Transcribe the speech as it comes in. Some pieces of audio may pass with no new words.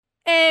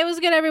Hey, what's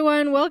good,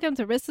 everyone? Welcome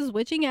to Rissa's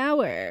Witching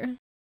Hour.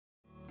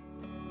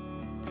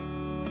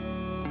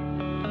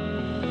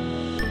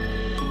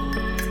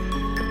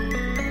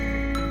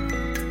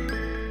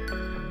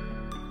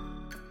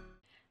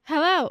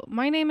 Hello,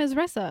 my name is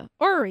Rissa,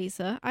 or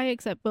Risa. I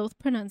accept both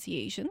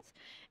pronunciations.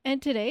 And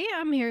today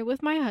I'm here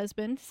with my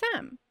husband,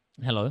 Sam.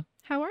 Hello,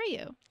 How are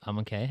you? I'm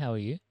okay. How are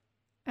you?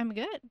 I'm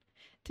good.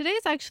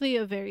 Today's actually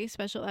a very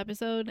special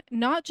episode,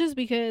 not just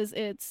because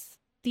it's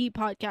the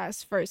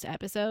podcast's first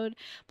episode,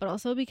 but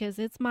also because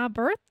it's my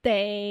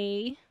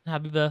birthday.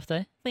 Happy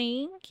birthday.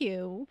 Thank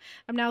you.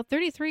 I'm now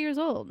 33 years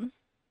old.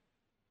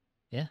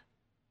 Yeah.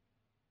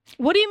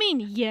 What do you mean,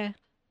 yeah?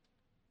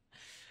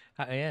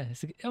 Yeah.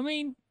 It's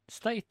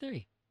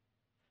 33.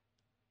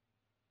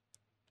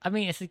 I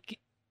mean,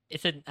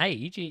 it's an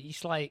age.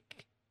 It's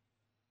like,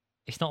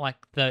 it's not like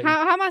 30.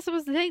 How am I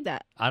supposed to take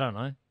that? I don't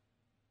know.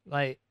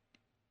 Like,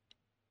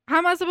 How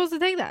am I supposed to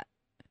take that?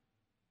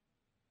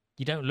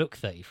 you don't look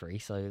 33,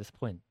 so that's the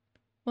point.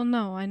 Well,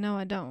 no, I know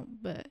I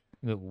don't, but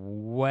You look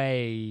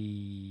way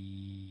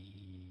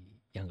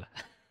younger.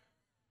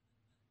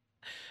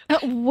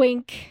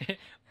 wink.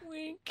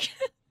 Wink.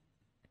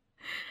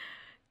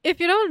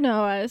 If you don't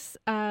know us,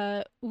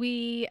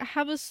 we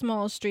have a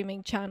small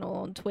streaming channel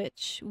on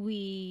Twitch.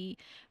 We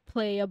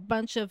play a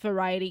bunch of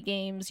variety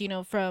games,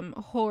 from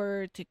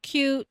horror to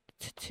cute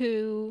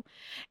to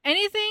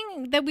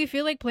anything that we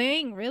feel like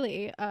playing,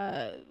 really.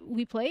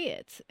 We play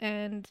it.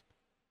 And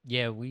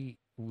Yeah, we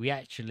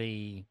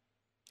actually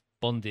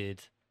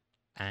bonded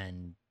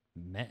and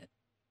met.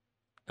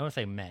 I want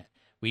to say met.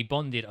 We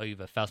bonded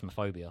over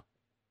Phasmophobia.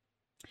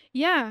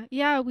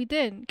 yeah, we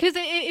did. Because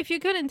if you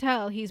couldn't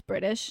tell, he's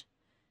British.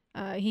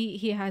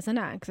 He has an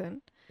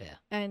accent. Yeah.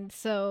 And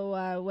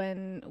so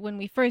when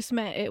we first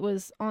met, it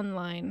was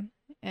online,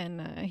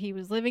 and he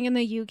was living in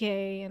the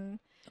UK and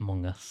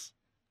Among Us.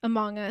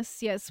 Among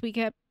Us. Yes, we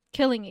kept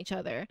killing each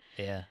other,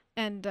 Yeah.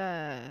 and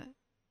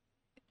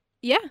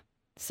yeah.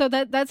 So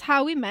that's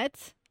how we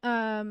met.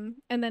 And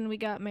then we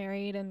got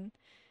married,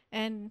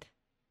 and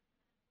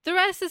the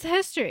rest is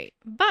history.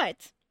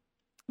 But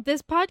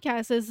this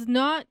podcast is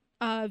not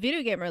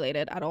video game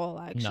related at all,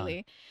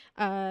 actually.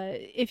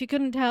 If you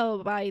couldn't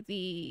tell by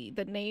the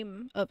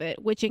name of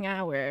it, Witching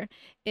Hour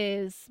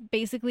is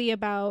basically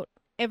about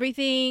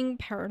everything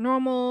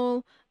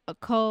paranormal,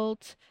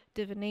 occult,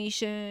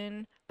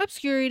 divination,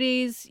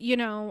 obscurities. We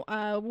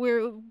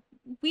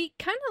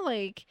kind of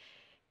like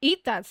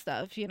eat that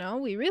stuff.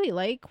 We really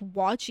like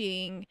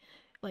watching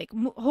like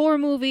horror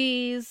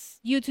movies,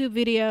 YouTube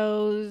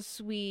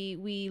videos.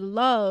 We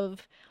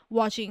love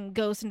watching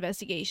ghost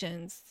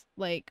investigations.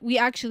 Like, we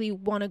actually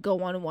want to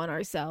go on one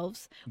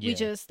ourselves. Yeah. We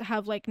just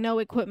have like no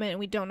equipment and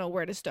we don't know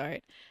where to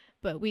start.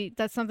 But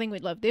that's something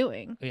we'd love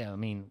doing. Yeah, I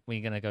mean,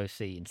 we're gonna go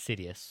see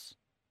Insidious,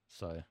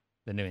 so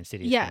the new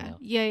Insidious.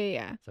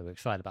 Yeah. So we're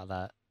excited about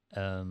that.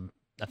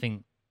 I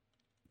think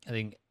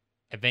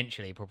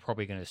eventually we're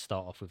probably going to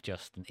start off with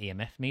just an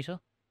EMF meter.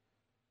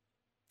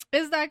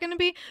 Is that going to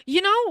be,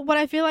 what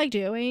I feel like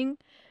doing?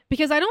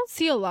 Because I don't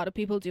see a lot of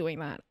people doing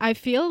that. I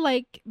feel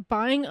like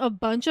buying a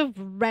bunch of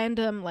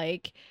random,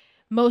 like,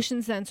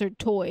 motion censored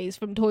toys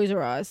from Toys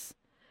R Us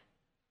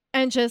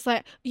and just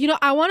like,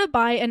 I want to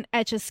buy an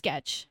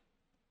Etch-a-Sketch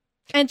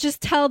and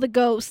just tell the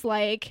ghost,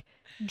 like,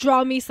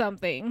 draw me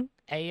something.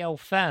 Hey, yo,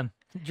 fam,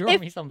 draw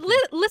me something.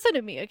 Listen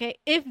to me, okay?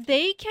 If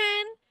they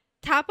can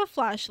tap a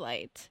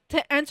flashlight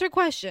to answer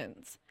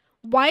questions,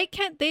 why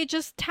can't they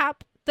just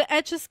tap the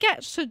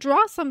Etch-a-Sketch to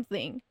draw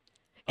something?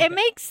 Okay. It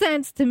makes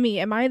sense to me.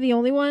 Am I the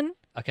only one?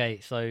 Okay,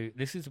 so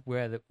this is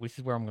where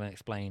I'm going to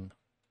explain.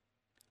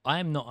 I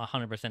am not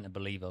 100% a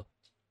believer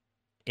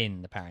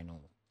in the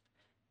paranormal.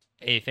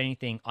 If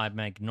anything, I'm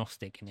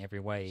agnostic in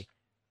every way.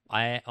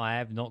 I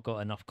have not got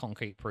enough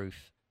concrete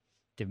proof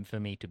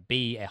for me to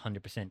be a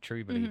 100%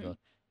 true believer,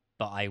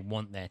 but I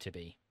want there to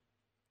be.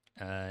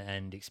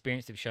 And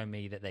experience have shown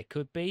me that there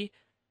could be,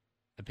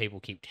 and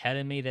people keep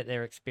telling me that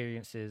they're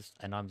experiences,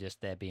 and I'm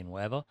just there being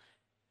whatever.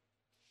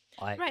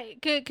 Right,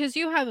 because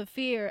you have a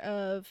fear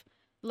of,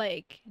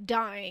 like,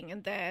 dying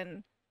and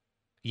then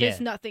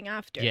there's nothing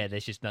after. Yeah,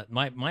 there's just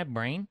my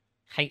brain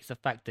hates the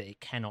fact that it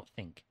cannot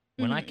think.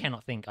 When I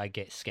cannot think, I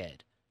get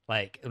scared.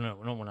 Like,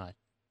 no, not when I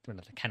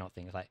cannot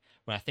think. It's like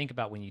when I think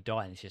about when you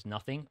die and it's just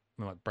nothing,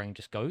 my brain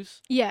just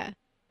goes. Yeah.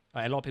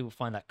 Like, a lot of people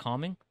find that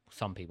calming.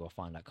 Some people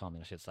find that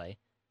calming, I should say.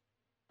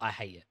 I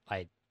hate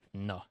it.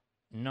 No.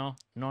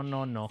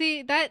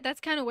 See, that's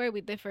kind of where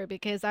we differ,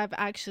 because I've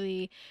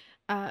actually,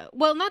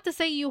 well, not to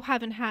say you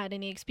haven't had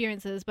any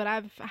experiences, but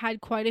I've had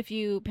quite a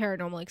few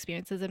paranormal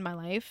experiences in my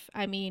life.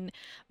 I mean,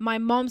 my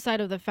mom's side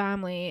of the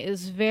family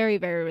is very,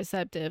 very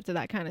receptive to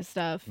that kind of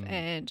stuff.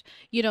 And,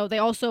 they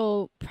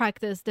also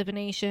practice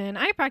divination.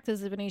 I practice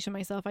divination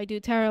myself. I do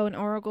tarot and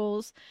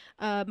oracles.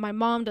 My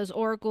mom does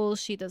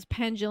oracles. She does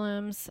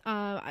pendulums.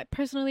 I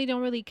personally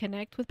don't really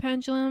connect with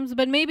pendulums,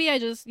 but maybe I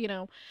just,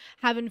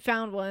 haven't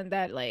found one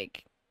that,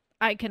 like,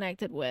 I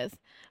connected with.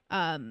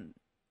 And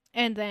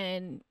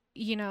then,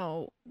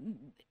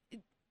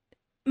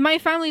 my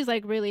family's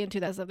like really into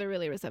that stuff. They're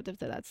really receptive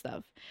to that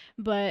stuff.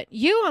 But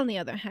you, on the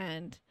other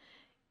hand,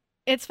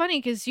 it's funny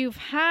because you've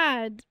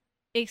had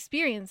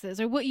experiences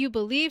or what you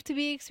believe to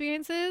be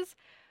experiences,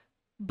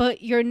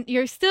 but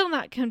you're still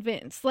not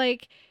convinced.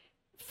 Like,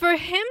 for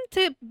him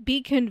to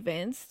be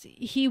convinced,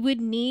 he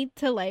would need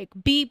to like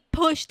be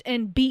pushed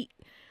and beat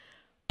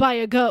by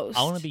a ghost.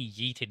 I want to be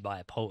yeeted by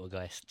a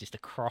poltergeist just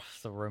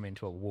across the room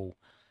into a wall.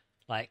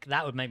 Like,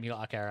 that would make me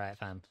like, okay, all right,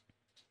 fam,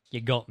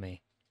 you got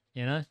me.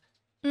 You know?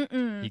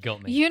 Mm-mm. You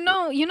got me. You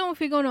know, if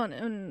we go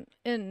on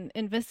an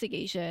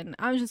investigation,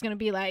 I'm just gonna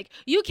be like,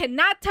 you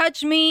cannot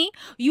touch me.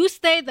 You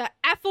stay the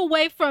F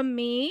away from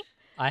me.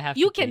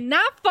 You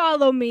cannot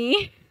follow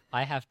me.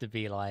 I have to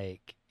be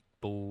like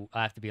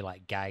I have to be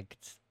like gagged,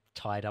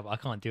 tied up. I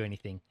can't do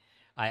anything.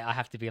 I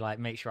have to be like,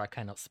 make sure I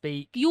cannot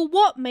speak. You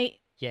what, mate?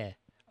 Yeah.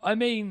 I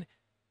mean,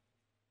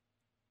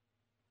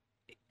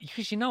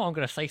 because I'm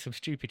gonna say some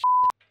stupid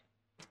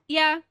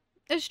Yeah,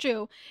 it's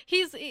true.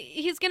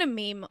 He's gonna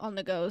meme on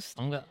the ghost.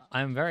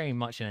 I'm very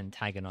much an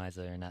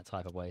antagonizer in that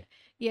type of way.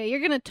 Yeah,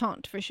 you're gonna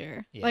taunt for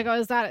sure. Yeah. Like, oh,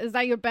 is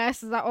that your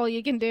best? Is that all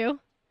you can do?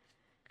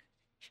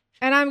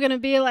 And I'm gonna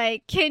be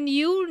like, can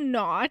you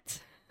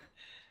not?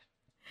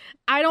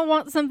 I don't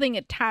want something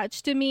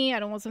attached to me. I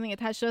don't want something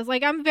attached to us.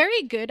 Like, I'm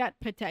very good at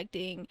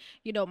protecting,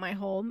 my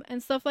home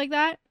and stuff like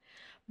that.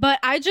 But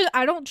I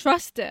don't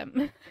trust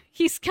him.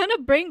 He's gonna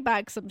bring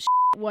back some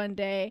shit one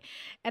day,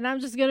 and I'm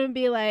just gonna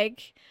be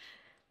like,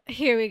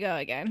 here we go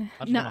again.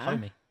 I just want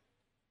a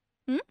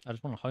homie. I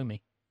just want a homie.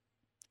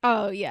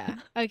 Oh, yeah.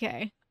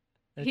 Okay.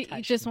 You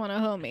just want a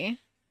homie.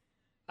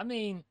 I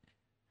mean,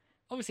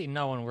 obviously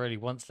no one really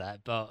wants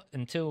that, but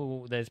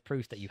until there's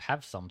proof that you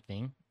have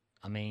something,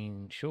 I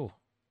mean, sure.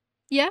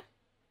 Yeah.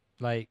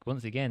 Like,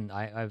 once again,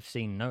 I've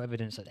seen no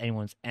evidence that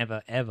anyone's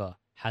ever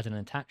had an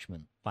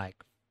attachment.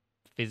 Like,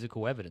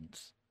 physical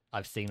evidence.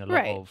 I've seen a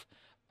lot of,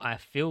 I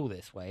feel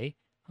this way.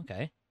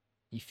 Okay.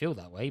 You feel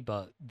that way,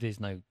 but there's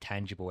no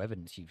tangible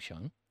evidence you've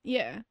shown.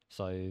 Yeah.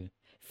 So...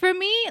 For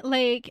me,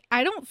 like,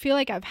 I don't feel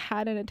like I've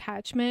had an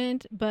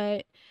attachment,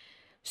 but...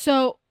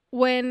 So,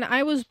 when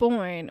I was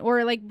born,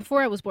 or, like,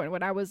 before I was born,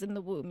 when I was in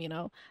the womb,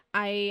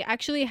 I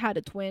actually had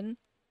a twin.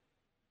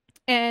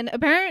 And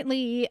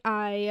apparently,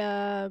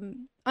 I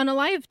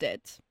unalived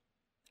it.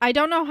 I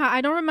don't know how.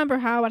 I don't remember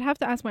how. I'd have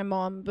to ask my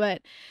mom,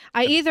 but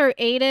I either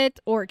ate it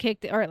or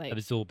kicked it or like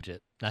absorbed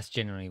it. That's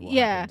generally what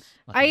happens.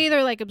 I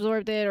either like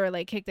absorbed it or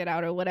like kicked it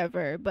out or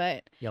whatever.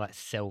 But you're like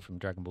Cell from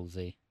Dragon Ball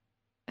Z.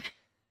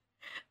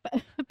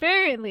 But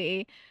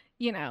apparently,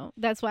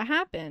 that's what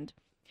happened.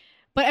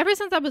 But ever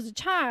since I was a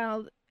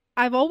child,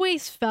 I've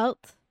always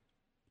felt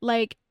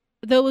like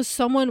there was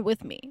someone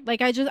with me.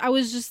 Like I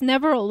was just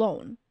never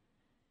alone.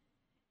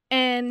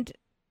 And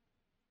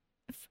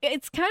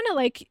it's kind of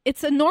like,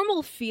 it's a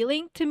normal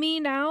feeling to me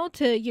now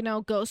to,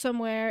 go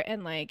somewhere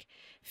and like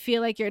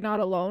feel like you're not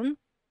alone.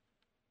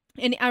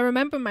 And I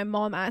remember my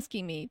mom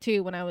asking me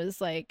too when I was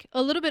like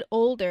a little bit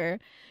older,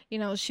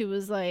 she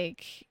was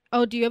like,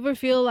 oh, do you ever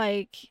feel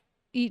like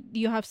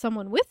you have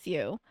someone with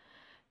you?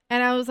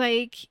 And I was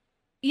like,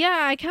 yeah,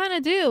 I kind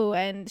of do.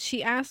 And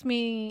she asked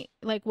me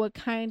like what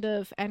kind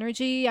of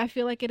energy I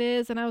feel like it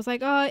is. And I was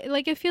like, oh,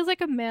 like it feels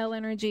like a male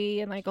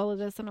energy and like all of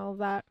this and all of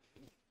that.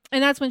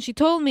 And that's when she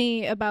told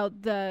me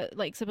about the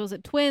like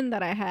supposed twin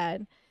that I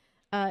had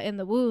in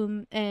the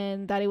womb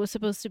and that it was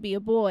supposed to be a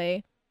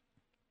boy.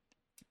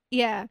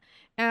 Yeah.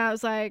 And I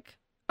was like,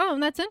 oh,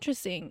 that's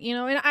interesting.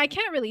 And I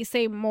can't really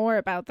say more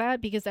about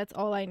that because that's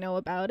all I know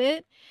about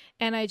it.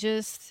 And I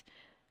just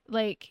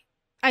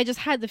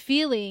had the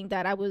feeling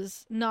that I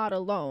was not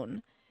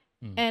alone.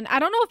 And I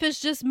don't know if it's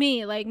just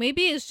me. Like,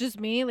 maybe it's just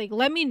me. Like,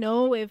 let me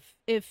know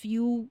if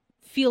you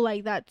feel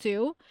like that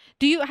too.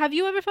 Have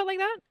you ever felt like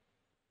that?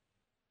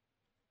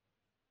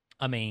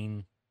 I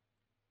mean,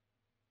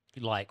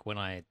 like when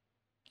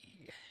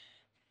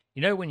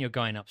when you're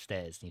going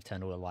upstairs and you've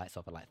turned all the lights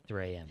off at like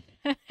 3 a.m.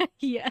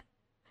 Yeah.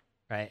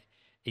 Right?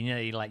 And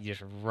you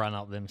just run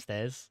up them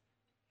stairs.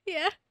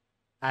 Yeah.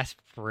 That's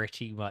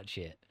pretty much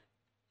it.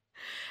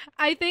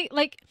 I think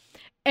like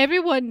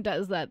everyone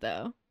does that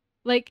though.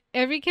 Like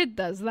every kid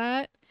does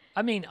that.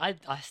 I mean, I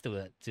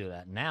still do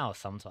that now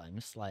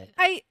sometimes. Like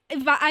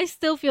I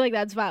still feel like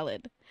that's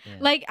valid. Yeah.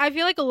 Like I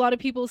feel like a lot of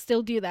people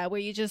still do that where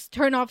you just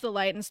turn off the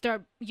light and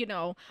start,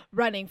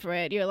 running for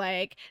it. You're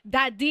like,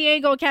 that D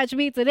ain't gonna catch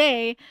me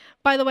today.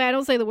 By the way, I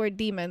don't say the word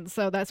demon,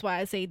 so that's why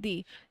I say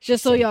D.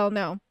 Just so y'all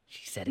know.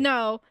 She said it.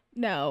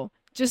 No.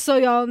 Just so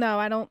y'all know,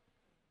 I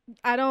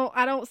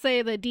don't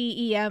say the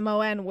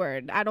DEMON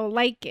word. I don't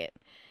like it.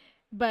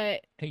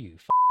 But who you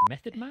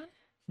Method Man?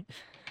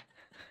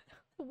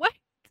 What?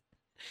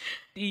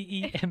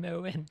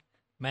 DEMON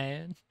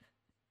man.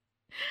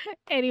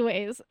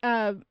 Anyways,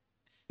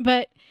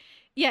 but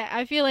yeah,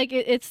 I feel like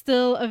it's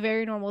still a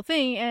very normal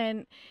thing,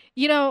 and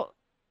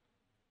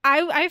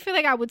I feel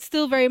like I would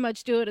still very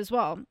much do it as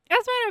well. As a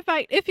matter of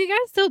fact, if you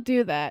guys still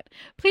do that,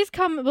 please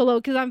comment below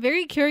because I'm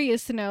very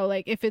curious to know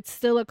like if it's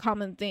still a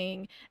common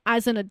thing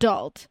as an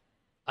adult.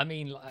 I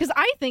mean, because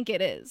I think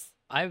it is.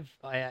 I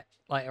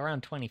like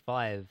around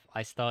 25,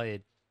 I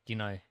started,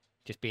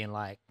 just being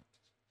like,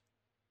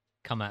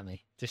 come at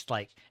me. Just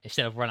like,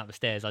 instead of run up the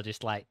stairs, I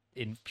just like,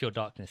 in pure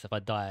darkness, if I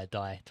die, I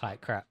die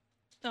type crap.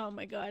 Oh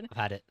my God. I've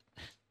had it.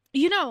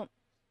 You know,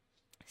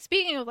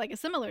 speaking of like a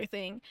similar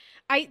thing,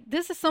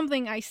 this is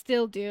something I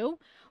still do.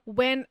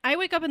 When I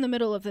wake up in the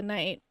middle of the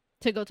night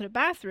to go to the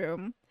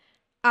bathroom,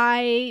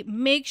 I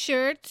make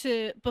sure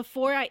to,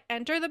 before I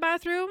enter the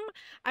bathroom,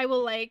 I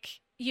will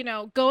like,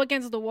 go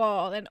against the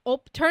wall and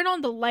turn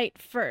on the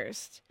light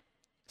first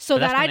so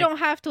that I don't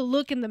have to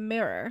look in the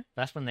mirror.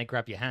 That's when they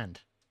grab your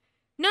hand.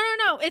 No.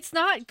 It's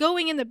not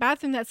going in the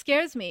bathroom that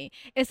scares me.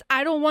 It's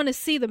I don't want to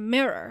see the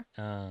mirror.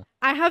 I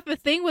have a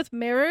thing with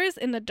mirrors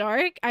in the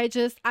dark. I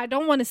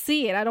don't want to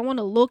see it. I don't want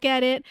to look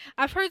at it.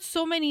 I've heard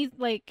so many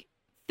like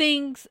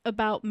things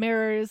about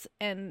mirrors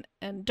and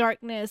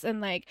darkness and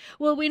like,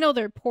 well, we know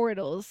they're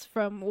portals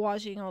from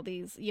watching all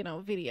these,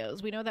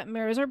 videos. We know that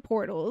mirrors are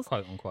portals.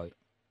 Quote unquote.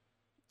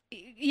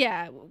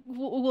 Yeah,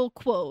 we'll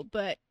quote,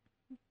 but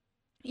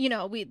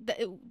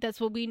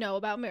that's what we know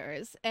about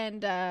mirrors.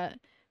 And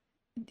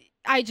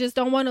I just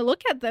don't want to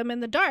look at them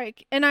in the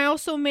dark. And I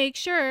also make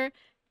sure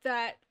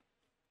that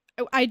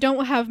I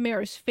don't have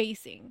mirrors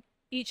facing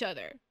each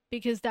other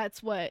because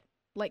that's what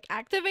like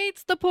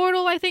activates the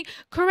portal, I think.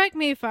 Correct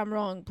me if I'm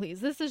wrong, please.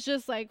 This is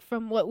just like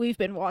from what we've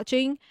been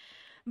watching.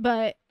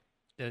 But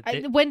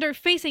when they're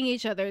facing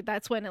each other,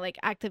 that's when it like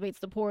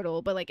activates the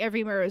portal. But like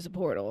every mirror is a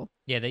portal.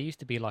 Yeah, there used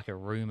to be like a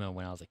rumor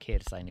when I was a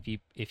kid saying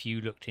if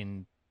you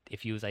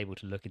was able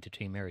to look into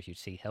two mirrors, you'd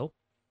see hell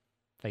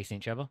facing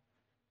each other.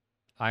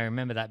 I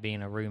remember that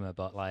being a rumor,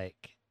 but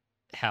like,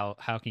 how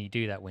can you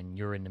do that when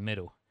you're in the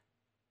middle?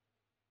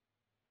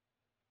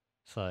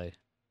 So,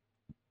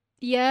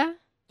 yeah.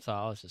 So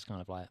I was just kind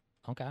of like,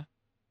 okay.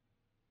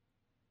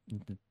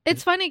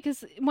 It's funny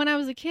because when I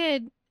was a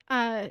kid,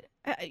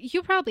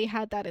 you probably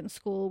had that in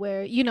school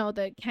where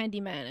the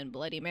Candyman and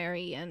Bloody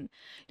Mary and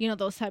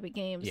those type of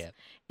games. Yeah.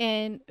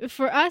 And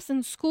for us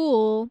in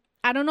school,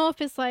 I don't know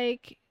if it's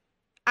like,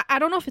 I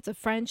don't know if it's a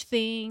French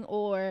thing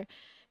or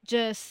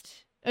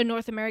just a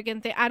North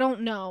American thing. I don't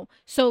know.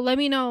 So let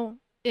me know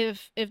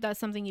if that's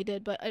something you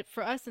did. But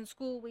for us in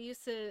school, we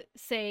used to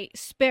say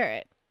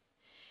spirit.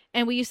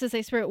 And we used to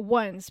say spirit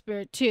 1,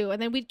 spirit 2.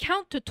 And then we'd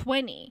count to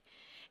 20.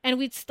 And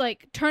we'd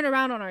like turn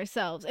around on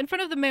ourselves in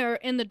front of the mirror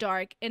in the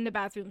dark, in the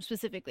bathroom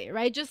specifically,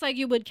 right? Just like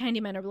you would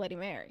Candyman or Bloody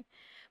Mary.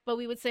 But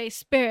we would say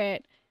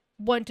spirit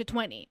 1 to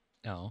 20.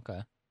 Oh,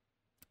 okay.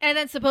 And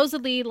then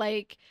supposedly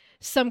like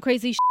some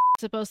crazy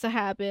supposed to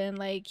happen,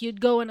 like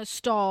you'd go in a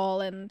stall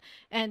and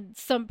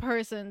some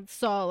person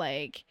saw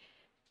like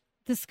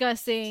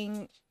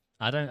disgusting.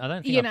 I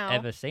don't think I've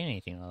ever seen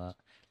anything like that.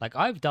 Like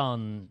I've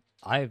done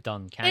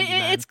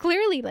Candyman. It's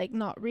clearly like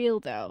not real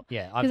though.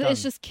 Yeah, because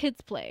it's just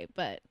kids play.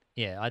 But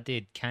yeah, I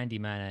did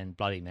Candyman and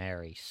Bloody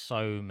Mary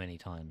so many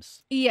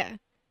times. Yeah.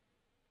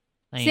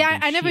 See,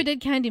 I never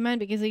did Candyman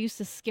because it used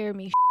to scare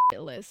me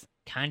shitless.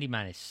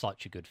 Candyman is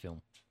such a good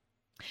film.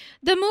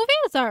 The movie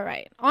was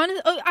alright. Honestly,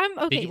 I'm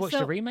okay. Did you watch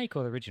the remake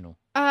or the original?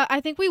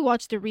 I think we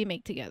watched the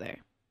remake together.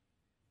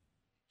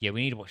 Yeah, we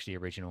need to watch the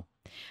original.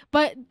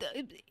 But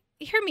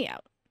hear me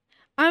out.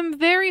 I'm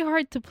very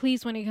hard to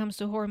please when it comes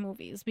to horror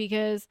movies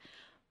because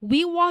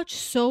we watch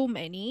so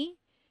many.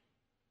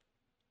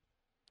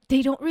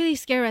 They don't really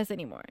scare us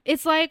anymore.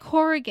 It's like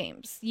horror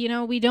games.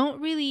 We don't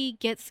really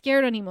get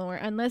scared anymore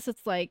unless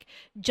it's like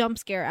jump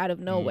scare out of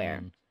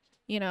nowhere.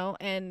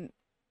 And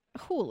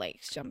who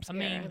likes jump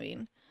scare? I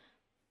mean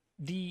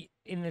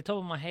in the top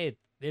of my head,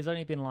 there's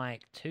only been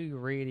like 2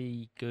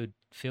 really good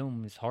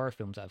horror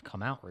films that have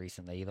come out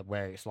recently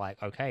where it's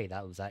like, okay,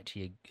 that was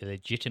actually a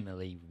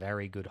legitimately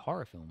very good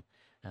horror film.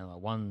 And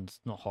like,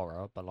 one's not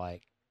horror, but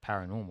like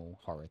paranormal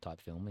horror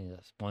type film.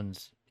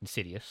 One's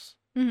Insidious.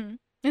 Mm-hmm.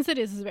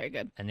 Insidious is very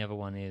good. And the other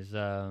one is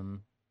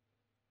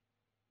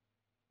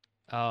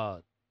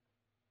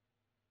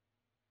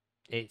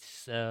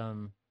it's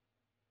the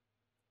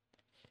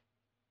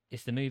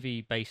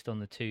movie based on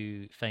the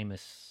 2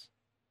 famous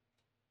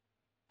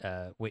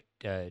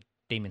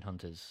demon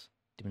hunters,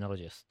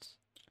 demonologists.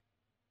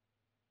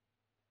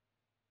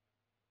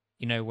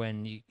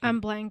 When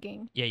I'm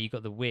blanking. Yeah, you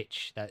got the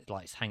witch that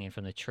like's hanging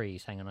from the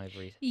trees, hanging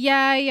over his.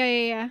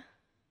 Yeah.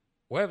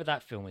 Whatever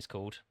that film is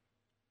called,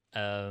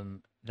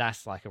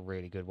 that's like a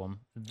really good one.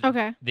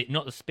 Okay.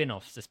 Not the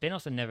spin-offs. The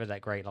spin-offs are never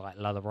that great. Like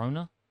La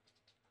Llorona.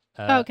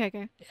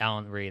 Okay.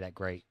 Aren't really that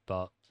great,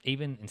 but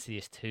even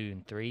Insidious 2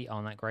 and 3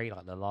 aren't that great.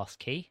 Like The Last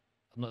Key.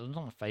 Not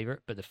my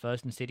favorite, but the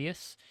first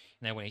Insidious,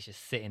 when he's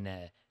just sitting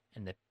there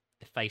and the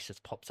face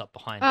just pops up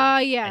behind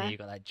him. Yeah. And then you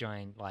got that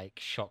giant like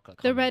shock.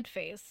 The red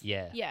face.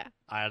 Yeah. Yeah.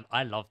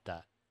 I loved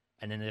that.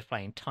 And then they're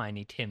playing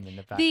Tiny Tim in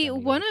the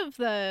background. One of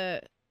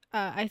the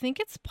I think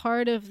it's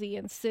part of the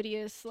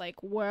Insidious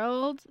like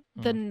world,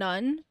 the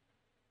Nun.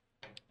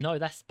 No,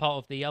 that's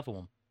part of the other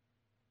one.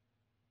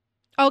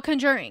 Oh,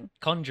 Conjuring.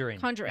 Conjuring.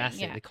 That's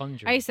yeah. it, the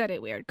Conjuring. I said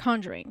it weird.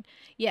 Conjuring.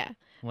 Yeah.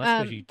 Well,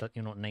 that's because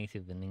you're not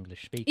native in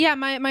English speaking. Yeah,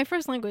 my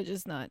first language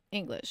is not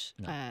English.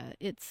 No.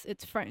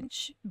 It's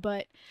French.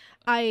 But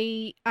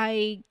I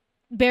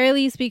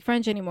barely speak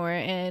French anymore,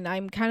 and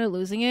I'm kind of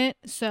losing it.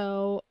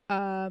 So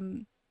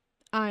I'm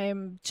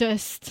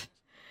just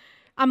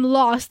I'm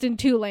lost in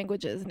two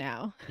languages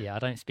now. Yeah, I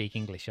don't speak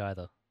English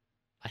either.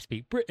 I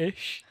speak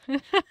British.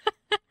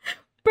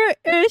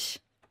 British.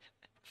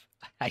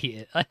 I hate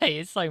it. I hate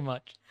it so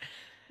much.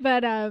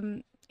 But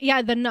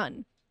yeah, the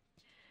nun.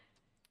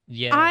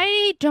 Yeah,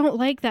 I don't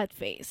like that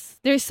face.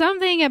 There's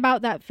something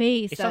about that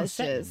face it's that's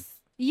unsettling. just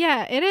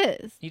yeah, it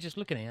is. You're just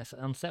looking at it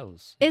on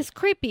cells. It's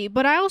creepy,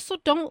 but I also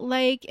don't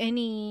like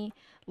any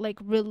like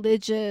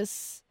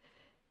religious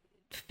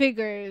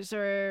figures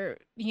or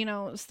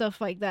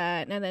stuff like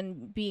that and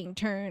then being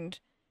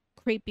turned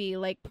creepy.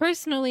 Like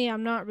personally,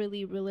 I'm not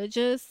really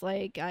religious.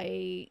 Like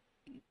I'm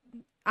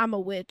a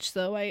witch,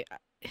 so I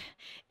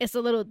it's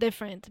a little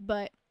different,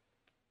 but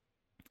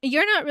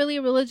you're not really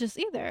religious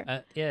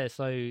either. Yeah,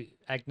 so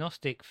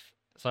agnostic.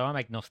 So I'm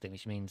agnostic,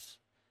 which means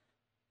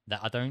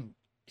that I don't.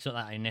 It's not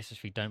that I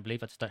necessarily don't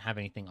believe. I just don't have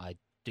anything I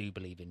do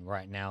believe in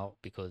right now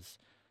because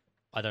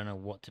I don't know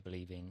what to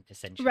believe in.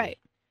 Essentially, Right.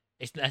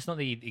 That's not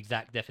the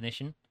exact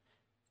definition.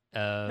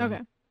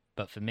 Okay.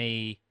 But for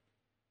me,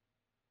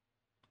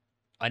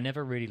 I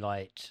never really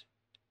liked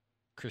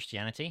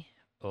Christianity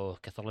or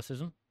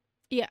Catholicism.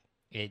 Yeah.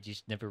 It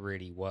just never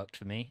really worked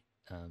for me.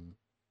 Because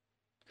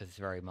it's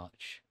very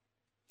much.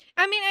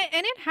 I mean,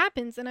 and it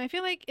happens, and I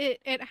feel like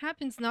it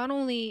happens not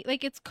only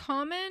like it's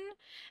common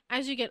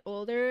as you get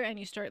older and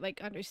you start like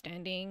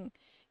understanding,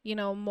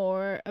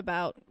 more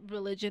about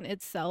religion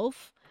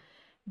itself,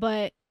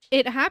 but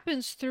it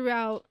happens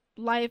throughout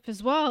life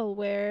as well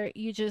where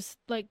you just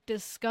like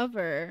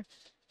discover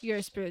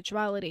your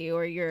spirituality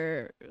or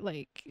your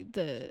like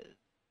the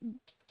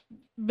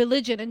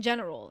religion in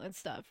general and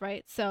stuff,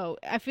 right? So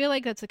I feel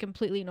like that's a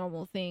completely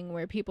normal thing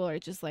where people are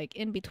just like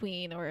in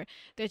between, or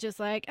they're just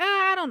like,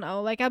 I don't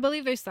know. Like, I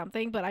believe there's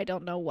something, but I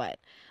don't know what.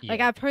 Yeah.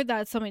 Like, I've heard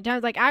that so many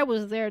times. Like, I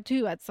was there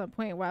too at some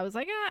point where I was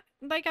like,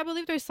 like, I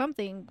believe there's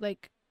something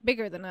like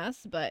bigger than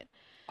us, but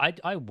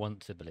I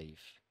want to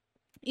believe.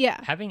 Yeah.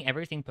 Having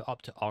everything put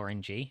up to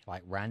RNG,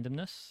 like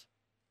randomness,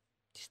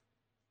 just,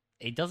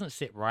 it doesn't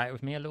sit right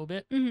with me a little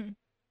bit. Mm-hmm.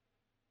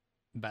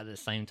 But at the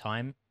same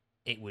time,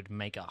 it would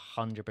make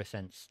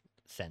 100%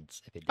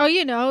 sense if it did.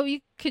 Oh, you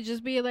could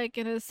just be like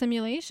in a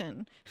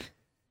simulation.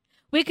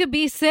 We could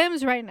be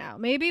Sims right now.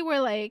 Maybe we're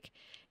like,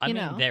 I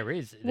mean,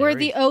 we're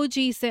the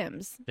OG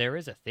Sims. There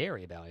is a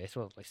theory about it. It's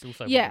also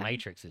what Yeah. the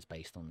Matrix is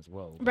based on as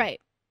well.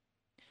 Right.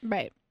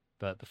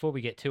 But before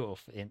we get too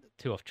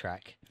off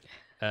track,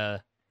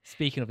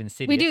 speaking of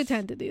Insidious, We do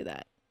tend to do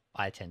that.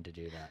 I tend to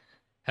do that.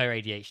 Her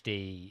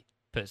ADHD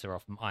puts her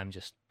off. I'm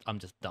just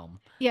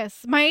dumb.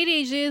 Yes, my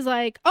ADHD is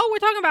like, oh,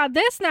 we're talking about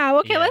this now.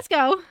 Okay, let's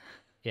go.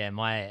 Yeah,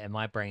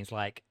 my brain's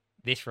like,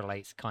 this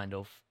relates kind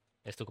of.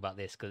 Let's talk about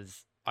this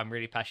because I'm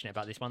really passionate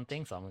about this one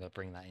thing, so I'm going to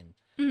bring that in.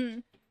 Mm-hmm.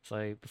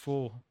 So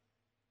before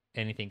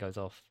anything goes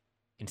off,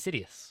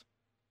 Insidious.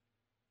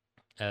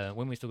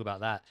 When we talk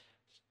about that,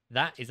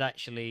 that is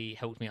actually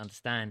helped me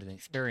understand an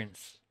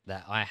experience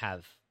that I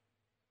have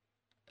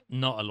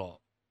not a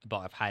lot, but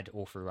I've had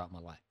all throughout my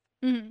life.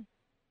 Mm-hmm.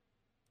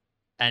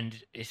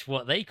 And it's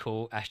what they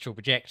call astral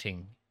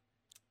projecting.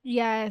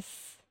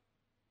 Yes.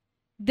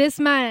 This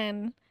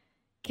man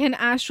can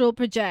astral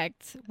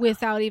project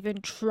without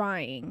even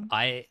trying.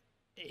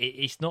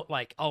 It's not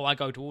like, oh, I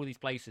go to all these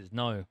places.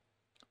 No,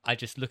 I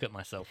just look at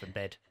myself in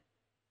bed,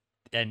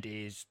 and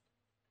it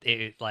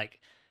is like,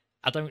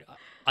 I don't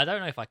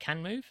know if I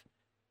can move.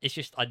 It's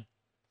just okay,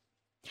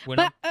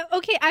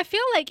 I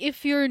feel like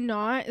if you're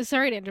not,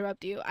 sorry to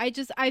interrupt you.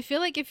 I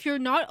feel like if you're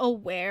not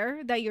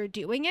aware that you're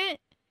doing it,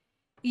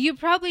 you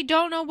probably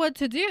don't know what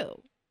to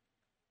do.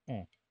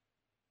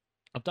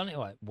 I've done it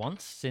like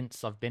once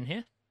since I've been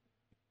here.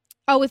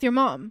 Oh, with your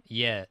mom?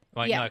 Yeah.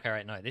 Right. Yeah. No. Okay.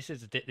 Right. No. This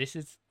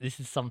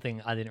is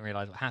something I didn't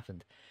realize what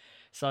happened.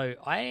 So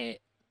I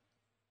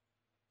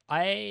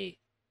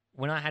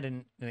when I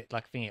had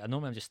like thing,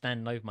 normally I'm just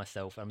standing over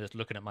myself. I'm just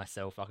looking at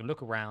myself. I can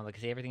look around. I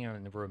can see everything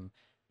in the room.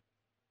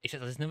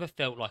 Except I just never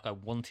felt like I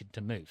wanted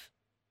to move.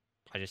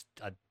 I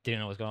didn't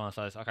know what was going on.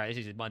 So I was okay.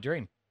 This is my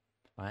dream.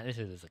 Right. This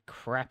is a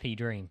crappy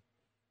dream.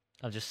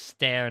 I'm just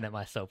staring at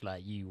myself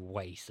like, you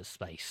waste of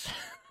space.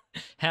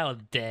 How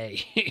dare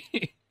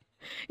you?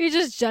 You're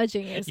just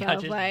judging yourself. I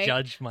just like,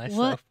 judge myself.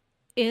 What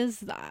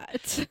is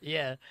that?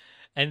 Yeah.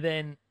 And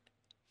then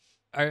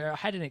I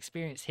had an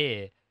experience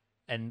here,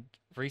 and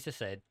Risa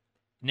said,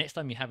 next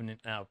time you have an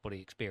out-of-body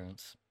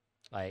experience,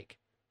 like,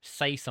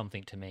 say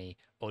something to me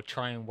or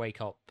try and wake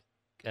up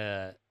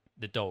the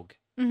dog.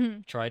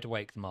 Mm-hmm. Try to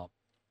wake them up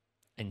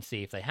and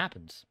see if they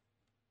happens.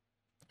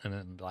 And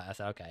then like I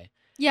said, okay.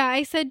 Yeah,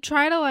 I said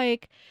try to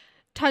like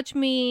touch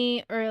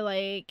me or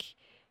like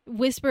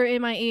whisper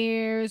in my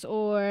ears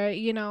or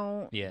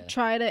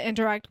try to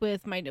interact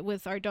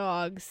with our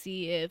dog,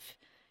 see if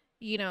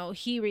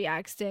he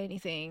reacts to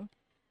anything.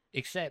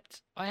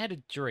 Except I had a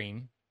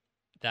dream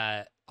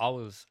that I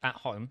was at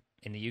home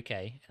in the UK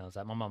and I was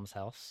at my mum's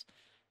house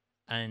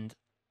and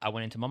I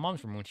went into my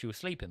mum's room when she was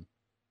sleeping.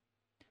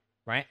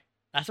 Right?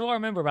 That's all I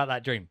remember about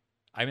that dream.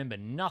 I remember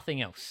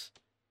nothing else.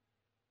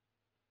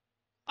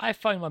 I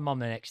phone my mom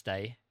the next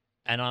day,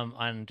 and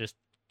I'm just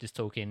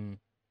talking,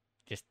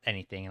 just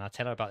anything, and I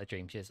tell her about the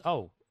dream. She says,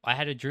 "Oh, I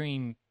had a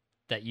dream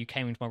that you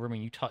came into my room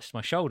and you touched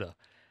my shoulder,"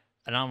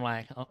 and I'm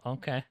like,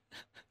 "Okay,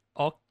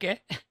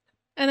 okay."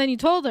 And then you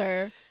told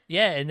her.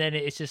 Yeah, and then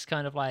it's just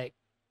kind of like,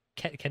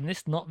 can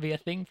this not be a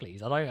thing,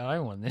 please? I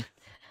don't want this.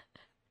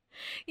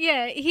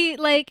 Yeah, he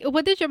like.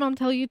 What did your mom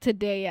tell you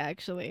today?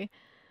 Actually.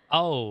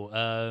 Oh,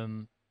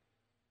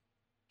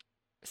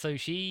 so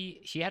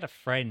she had a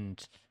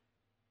friend,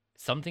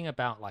 something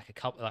about like a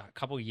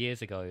couple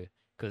years ago,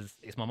 because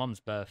it's my mum's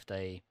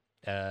birthday.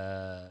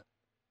 4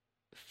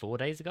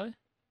 days ago.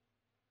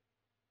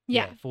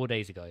 Yeah. Yeah, 4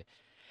 days ago.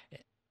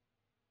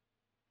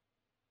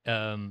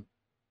 Um,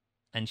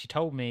 and she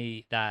told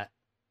me that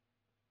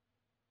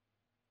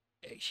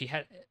she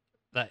had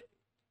that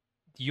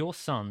your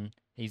son,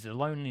 he's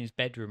alone in his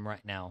bedroom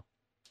right now,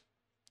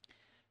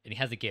 and he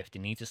has a gift.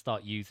 And he needs to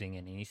start using it.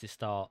 And he needs to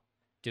start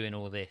doing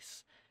all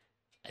this.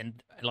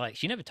 And like,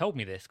 she never told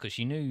me this because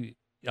she knew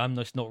I'm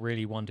just not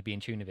really one to be in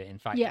tune with it. In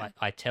fact, Yeah.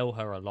 I tell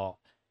her a lot.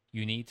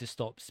 You need to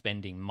stop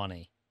spending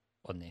money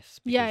on this.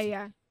 Yeah,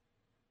 yeah.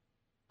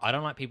 I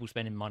don't like people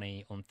spending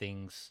money on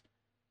things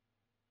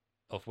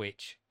of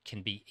which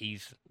can be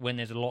easy when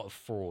there's a lot of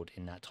fraud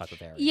in that type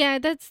of area. Yeah,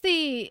 that's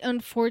the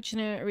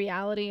unfortunate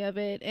reality of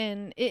it,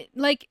 and it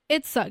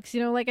sucks.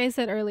 Like I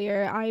said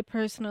earlier, I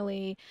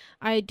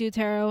do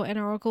tarot and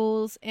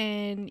oracles,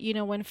 and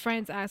when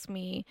friends ask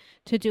me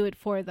to do it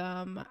for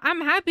them, I'm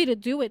happy to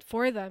do it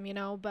for them,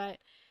 but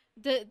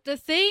the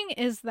thing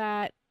is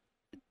that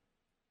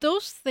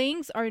those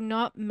things are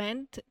not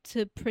meant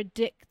to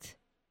predict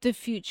the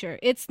future.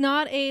 It's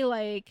not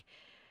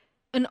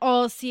an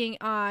all-seeing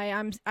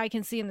eye. I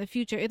can see in the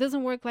future. It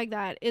doesn't work like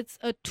that. It's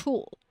a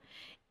tool.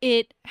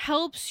 It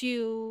helps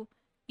you,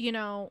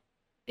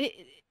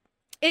 it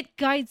it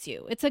guides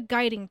you. It's a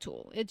guiding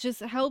tool. It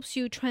just helps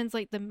you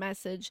translate the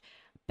message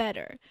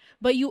better.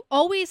 But you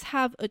always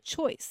have a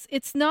choice.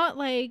 It's not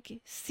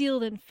like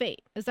sealed in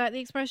fate. Is that the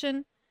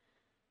expression?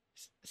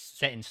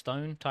 Set in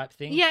stone type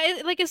thing. Yeah,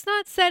 it's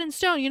not set in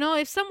stone.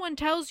 If someone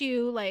tells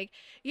you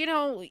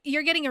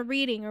you're getting a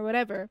reading or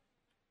whatever,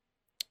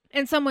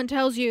 and someone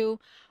tells you,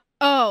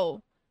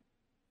 "Oh,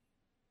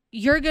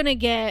 you're gonna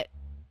get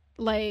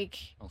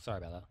Oh, sorry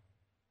about that.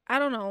 I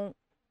don't know,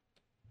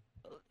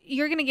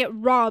 you're gonna get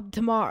robbed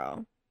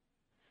tomorrow,"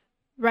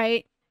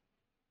 right?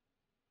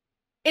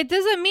 It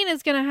doesn't mean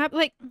it's gonna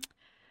happen.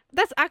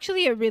 That's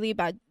actually a really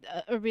bad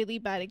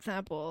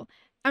example.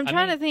 I'm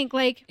trying to think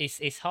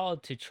it's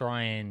hard to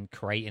try and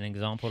create an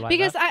example like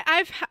because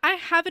that. I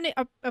have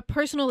a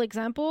personal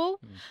example,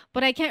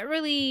 but I can't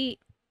really.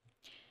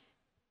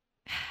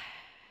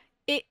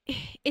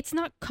 It's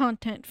not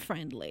content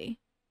friendly,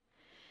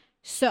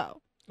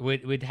 so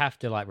we'd have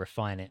to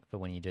refine it for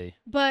when you do.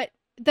 But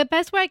the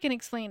best way I can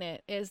explain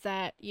it is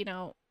that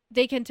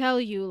they can tell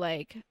you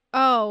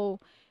oh,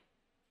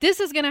 this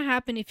is gonna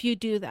happen if you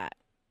do that,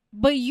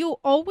 but you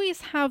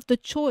always have the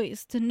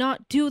choice to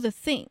not do the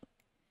thing.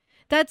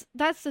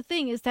 That's the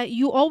thing, is that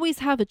you always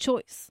have a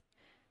choice.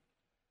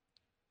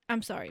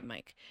 I'm sorry,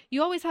 Mike.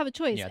 You always have a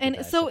choice,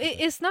 and so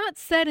it's not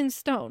set in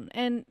stone,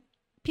 and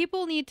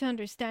people need to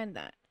understand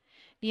that.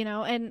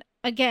 And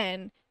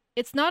again,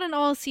 it's not an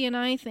all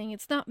CNI thing.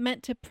 It's not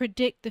meant to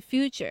predict the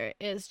future.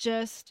 It's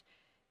just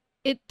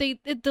it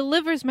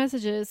delivers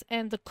messages,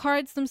 and the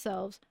cards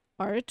themselves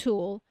are a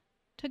tool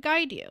to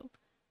guide you.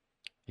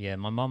 Yeah,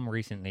 my mum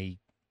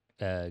recently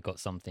got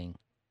something.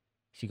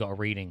 She got a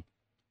reading.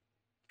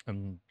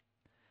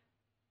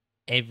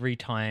 Every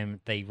time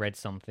they read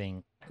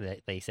something,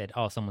 they said,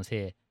 "Oh, someone's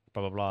here,"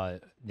 blah blah blah.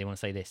 They want to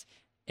say this.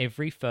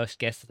 Every first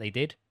guess that they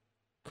did,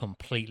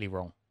 completely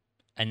wrong,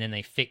 and then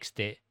they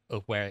fixed it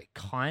of where it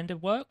kind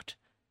of worked,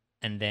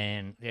 and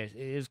then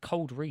it was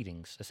cold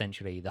readings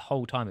essentially. The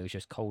whole time it was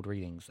just cold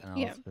readings, and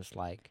I was just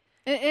like.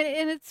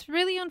 And it's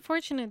really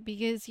unfortunate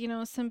because,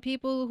 some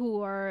people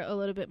who are a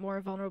little bit more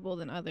vulnerable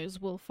than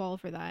others will fall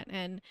for that.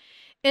 And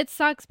it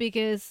sucks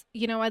because,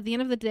 at the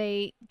end of the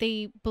day,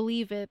 they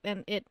believe it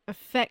and it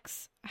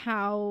affects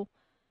how,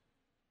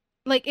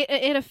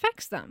 it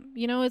affects them.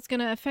 It's going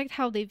to affect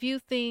how they view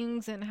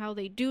things and how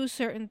they do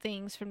certain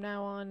things from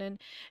now on.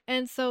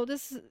 And so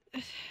this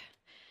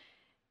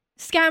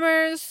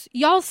scammers,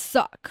 y'all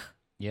suck.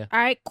 Yeah. All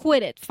right,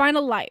 quit it. Find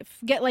a life.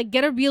 Get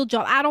a real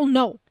job. I don't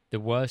know. The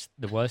worst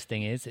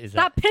thing is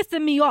stop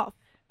pissing me off.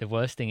 The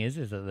worst thing is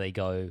that they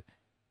go,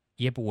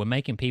 yeah, but we're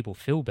making people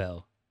feel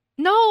better.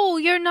 No,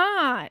 you're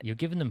not. You're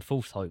giving them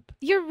false hope.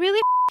 You're really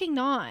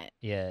not.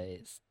 Yeah,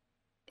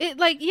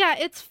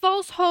 it's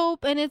false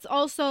hope, and it's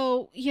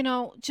also,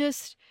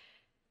 just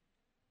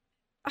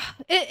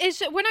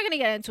it's we're not gonna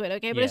get into it,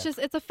 okay? But it's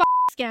a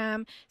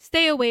scam.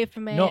 Stay away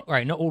from it. Not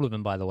all of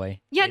them, by the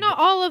way. Yeah, not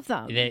all of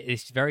them.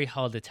 It's very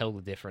hard to tell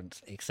the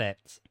difference,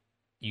 except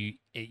you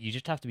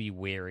just have to be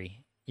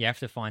wary. You have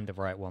to find the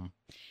right one.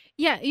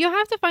 Yeah, you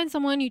have to find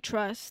someone you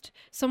trust,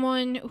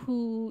 someone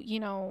who,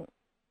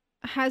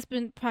 has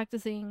been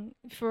practicing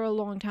for a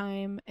long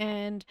time,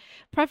 and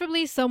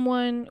preferably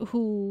someone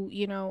who,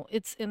 you know,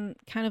 it's in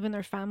kind of in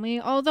their family.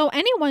 Although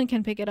anyone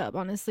can pick it up,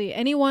 honestly.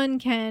 Anyone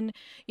can,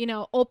 you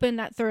know, open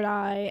that third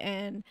eye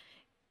and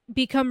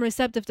become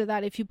receptive to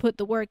that if you put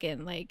the work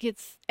in. Like,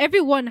 it's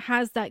everyone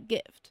has that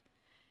gift.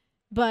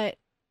 But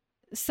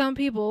some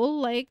people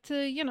like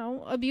to, you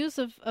know, abuse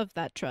of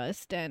that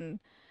trust and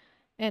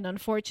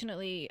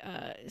unfortunately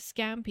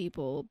scam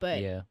people.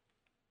 But Yeah.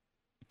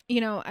 you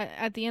know,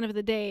 at the end of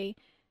the day,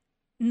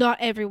 not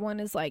everyone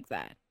is like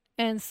that.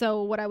 And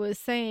so what I was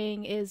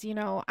saying is, you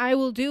know, I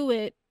will do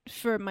it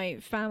for my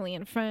family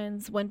and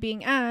friends when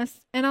being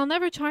asked, and I'll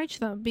never charge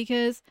them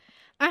because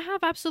I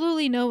have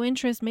absolutely no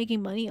interest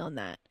making money on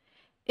that.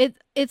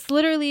 It's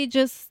literally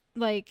just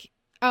like,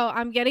 oh,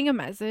 I'm getting a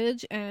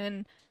message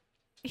and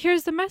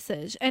here's the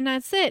message and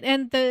that's it.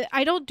 And the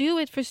I don't do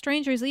it for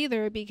strangers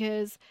either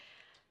because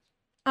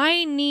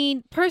I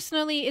need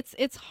personally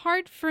it's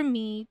hard for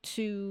me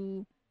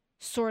to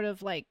sort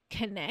of like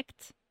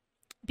connect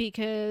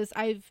because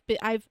I've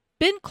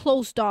been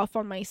closed off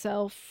on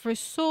myself for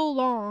so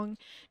long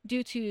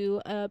due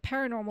to a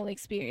paranormal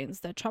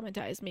experience that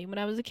traumatized me when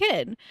I was a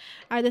kid.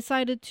 I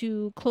decided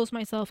to close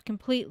myself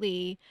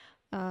completely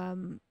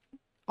um,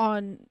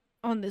 on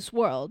this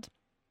world,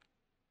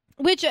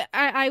 which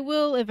I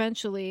will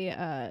eventually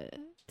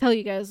tell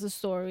you guys the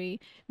story.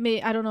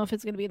 I don't know if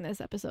it's gonna be in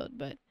this episode,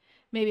 but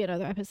maybe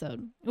another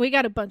episode. We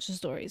got a bunch of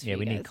stories for Yeah, you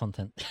we guys. need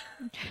content.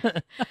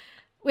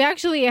 We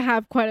actually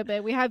have quite a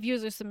bit. We have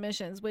user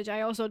submissions, which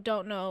I also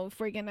don't know if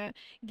we're gonna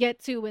get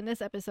to in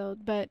this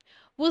episode, but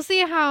we'll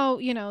see how,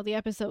 you know, the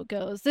episode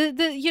goes. The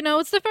you know,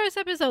 it's the first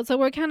episode, so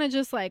we're kind of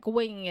just like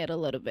winging it a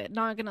little bit,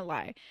 not gonna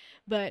lie.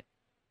 But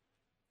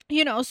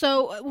you know,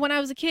 so when I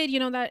was a kid, you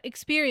know, that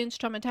experience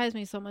traumatized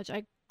me so much.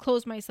 I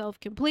closed myself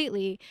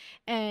completely,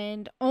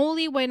 and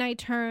only when I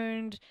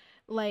turned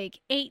like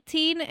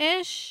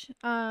 18-ish,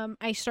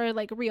 I started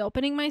like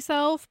reopening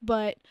myself,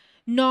 but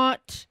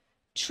not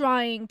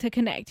trying to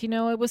connect. You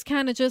know, it was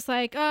kind of just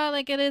like, oh,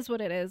 like it is what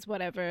it is,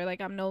 whatever.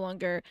 Like I'm no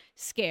longer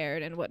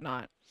scared and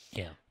whatnot.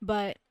 Yeah.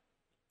 But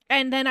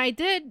and then I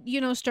did, you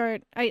know,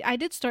 I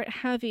did start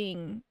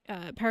having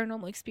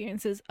paranormal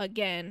experiences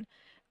again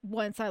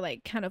once I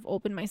like kind of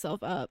opened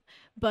myself up.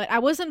 But I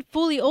wasn't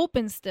fully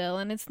open still,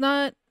 and it's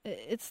not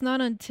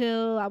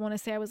until I want to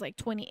say I was like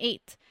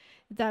 28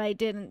 that I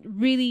didn't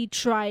really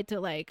try to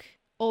like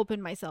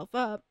open myself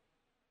up.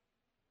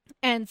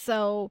 And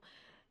so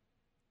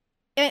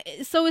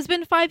it's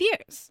been 5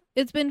 years.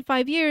 It's been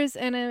 5 years,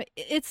 and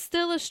it's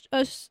still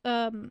a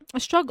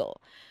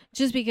struggle,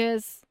 just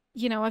because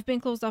you know I've been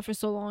closed off for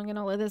so long and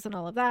all of this and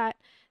all of that.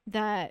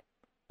 That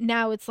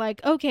now it's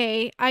like,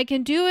 okay, I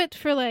can do it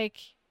for like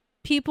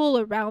people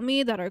around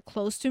me that are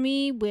close to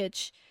me,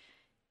 which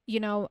you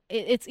know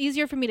it's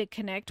easier for me to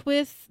connect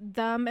with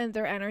them and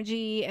their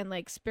energy and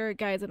like spirit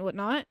guides and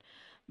whatnot.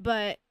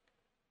 But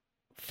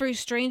for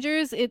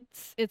strangers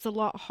it's a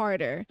lot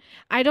harder.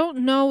 I don't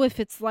know if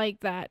it's like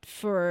that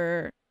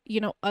for, you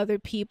know, other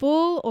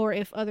people, or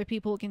if other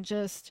people can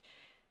just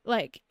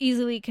like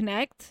easily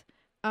connect.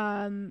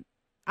 um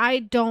I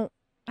don't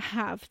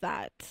have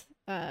that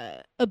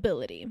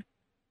ability.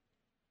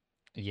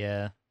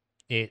 Yeah.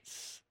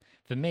 It's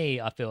for me,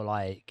 I feel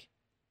like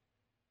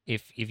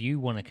if you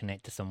want to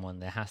connect to someone,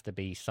 there has to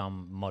be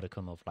some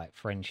modicum of like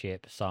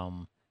friendship,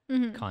 some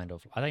Hmm. kind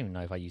of, I don't even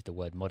know if I used the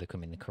word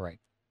modicum in the correct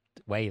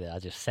way there. I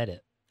just said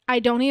it. I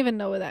don't even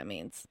know what that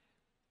means.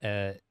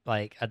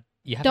 Like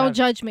you have to Don't have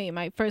judge me,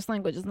 my first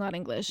language is not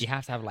English. you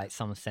have to have like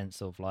some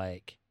sense of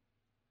like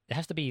there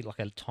has to be like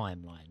a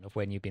timeline of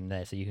when you've been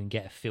there so you can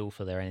get a feel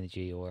for their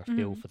energy or a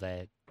feel Hmm. for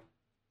their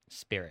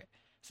spirit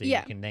so you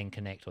Yeah. can then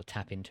connect or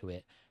tap into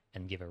it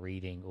and give a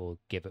reading or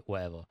give it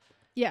whatever.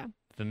 Yeah.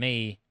 For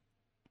me,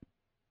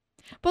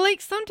 But like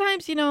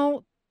sometimes, you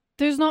know,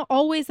 there's not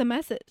always a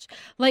message.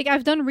 Like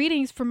I've done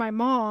readings for my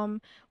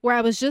mom where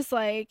I was just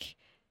like,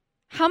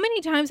 how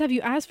many times have you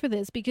asked for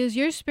this? Because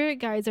your spirit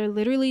guides are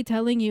literally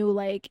telling you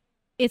like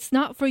it's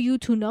not for you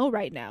to know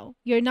right now.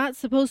 You're not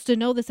supposed to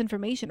know this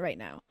information right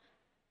now.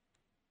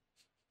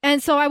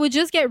 And so I would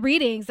just get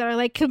readings that are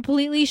like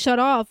completely shut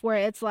off where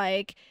it's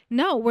like,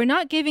 no, we're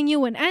not giving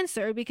you an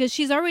answer because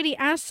she's already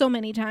asked so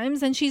many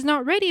times and she's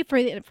not ready for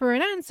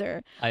an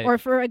answer I or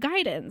for a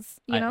guidance,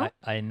 you know?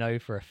 I know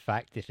for a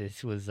fact if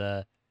this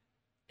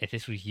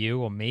was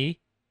you or me,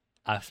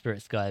 our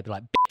spirits guy would be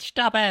like, bitch,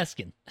 stop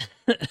asking.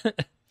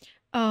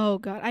 Oh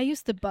god, I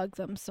used to bug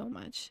them so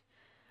much.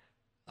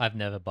 I've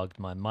never bugged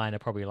mine. Mine are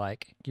probably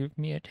like, give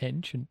me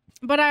attention.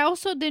 But I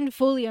also didn't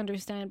fully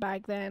understand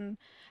back then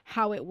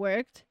how it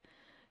worked.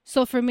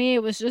 So for me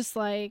it was just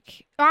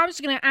like, oh, I'm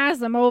just going to ask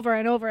them over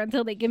and over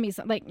until they give me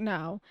something. Like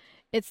no,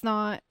 it's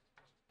not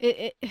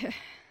it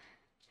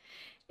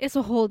it's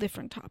a whole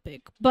different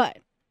topic. But,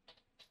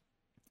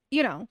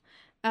 you know,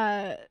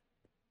 uh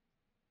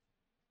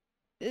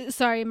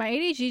sorry, my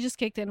ADHD just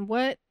kicked in.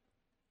 What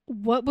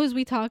was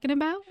we talking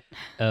about?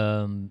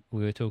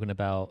 We were talking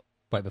about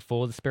right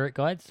before the spirit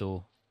guides,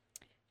 or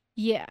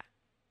Yeah.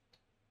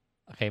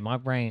 okay, my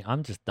brain.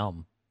 I'm just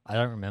dumb. I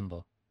don't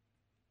remember.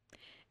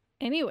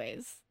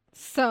 Anyways,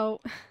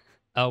 so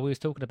Oh, we was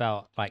talking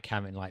about like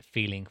having like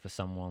feeling for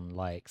someone,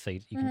 like so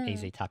you can Mhm.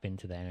 easily tap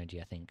into their energy.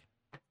 I think.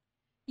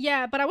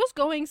 yeah, but I was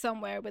going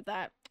somewhere with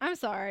that. I'm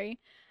sorry.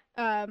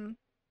 Um,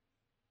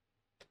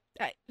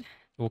 I,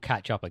 We'll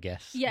catch up, I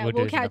guess. yeah, We'll do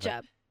we'll this catch another.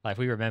 up. Like if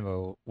we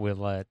remember,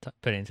 we'll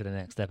put it into the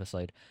next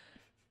episode.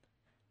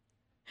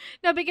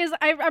 No, because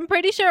I'm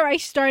pretty sure I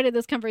started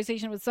this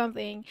conversation with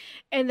something,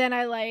 and then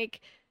I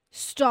like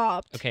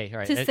stopped Okay, all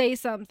right. to say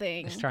Let's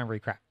something. try and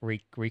recap real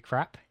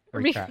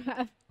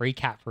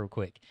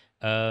quick.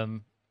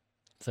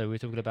 So we're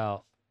talking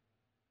about.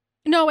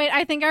 No, wait,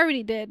 I think I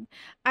already did.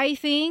 I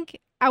think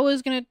I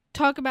was gonna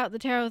talk about the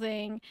tarot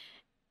thing,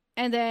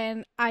 and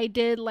then I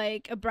did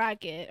like a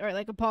bracket or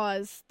like a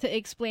pause to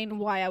explain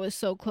why I was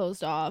so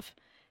closed off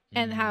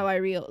and how I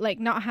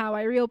not how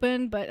I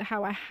reopened, but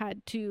how I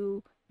had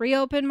to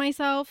reopen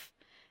myself.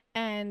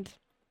 And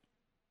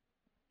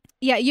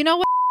yeah, you know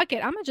what? Fuck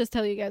it. I'm gonna just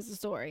tell you guys the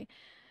story.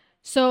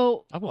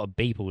 So I've got to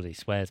beep all these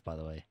swears, by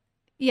the way.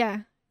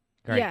 yeah.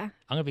 Great. Yeah.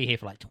 I'm gonna be here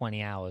for like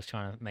 20 hours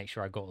trying to make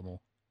sure I got them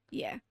all.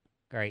 Yeah.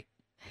 Great.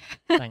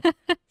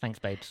 Thanks,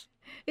 babes.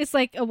 It's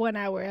like a 1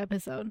 hour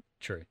episode.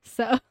 True.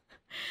 So,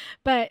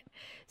 but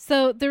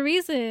so the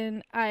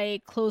reason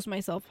I closed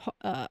myself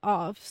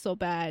off so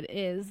bad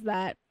is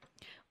that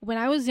when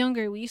I was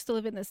younger, we used to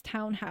live in this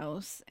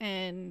townhouse,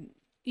 and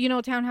you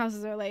know,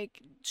 townhouses are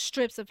like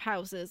strips of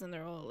houses, and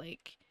they're all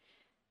like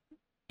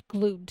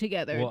glued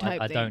together. Well,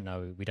 type I thing. don't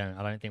know. We don't.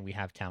 I don't think we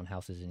have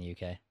townhouses in the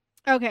UK.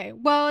 Okay,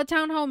 well, a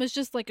townhome is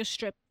just like a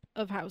strip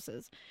of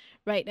houses,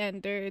 right?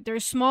 And they're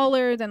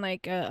smaller than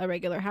like a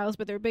regular house,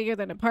 but they're bigger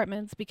than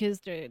apartments because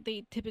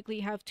they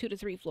typically have 2 to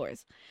 3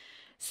 floors.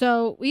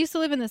 So we used to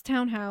live in this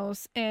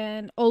townhouse,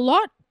 and a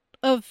lot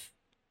of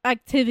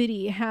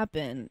activity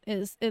happen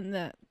is in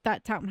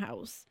that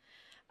townhouse.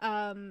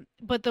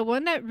 But the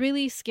one that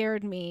really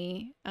scared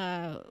me,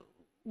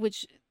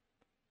 which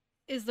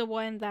is the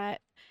one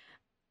that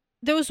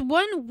there was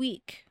 1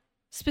 week,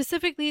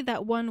 specifically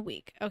that 1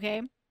 week,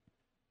 okay?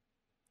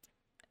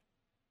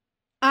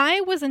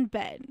 I was in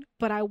bed,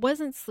 but I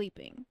wasn't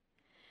sleeping.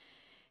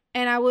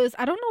 And I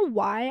don't know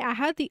why, I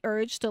had the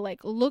urge to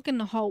like look in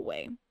the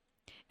hallway.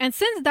 And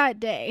since that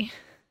day,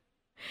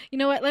 you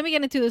know what? Let me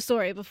get into the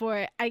story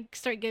before I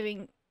start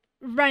giving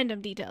random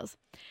details.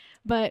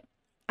 But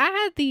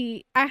I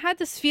had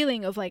this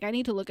feeling of like I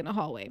need to look in the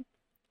hallway.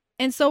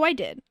 And so I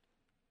did.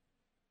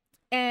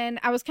 And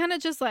I was kind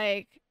of just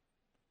like,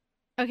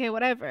 okay,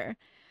 whatever.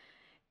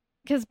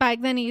 Cuz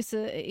back then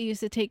it used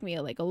to take me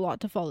like a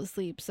lot to fall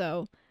asleep,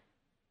 so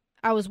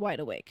I was wide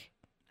awake.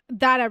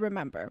 That I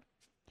remember.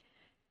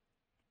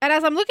 And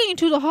as I'm looking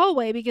into the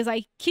hallway, because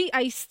I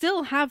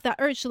still have that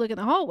urge to look in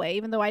the hallway,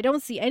 even though I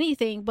don't see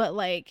anything but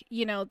like,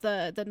 you know,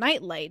 the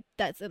night light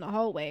that's in the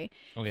hallway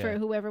for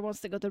whoever wants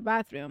to go to the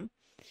bathroom.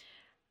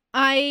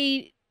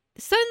 I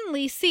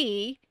suddenly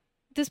see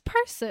this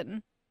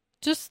person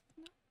just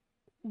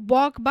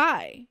walk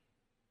by.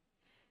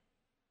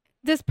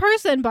 This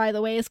person, by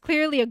the way, is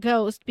clearly a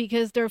ghost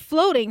because they're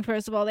floating,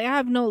 first of all. They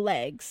have no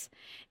legs.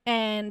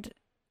 And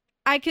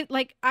I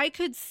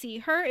could see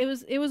her. It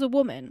was a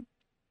woman.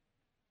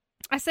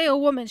 I say a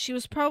woman. She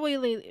was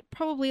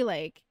probably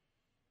like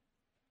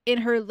in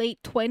her late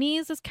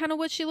 20s is kind of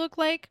what she looked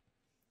like.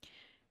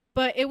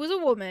 But it was a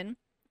woman.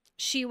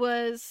 She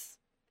was,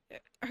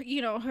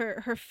 you know,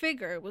 her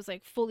figure was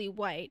like fully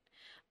white.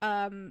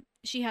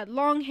 She had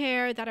long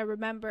hair that I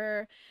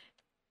remember.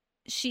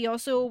 She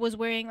also was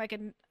wearing like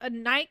a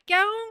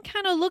nightgown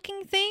kind of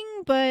looking thing,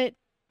 but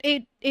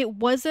it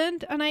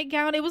wasn't a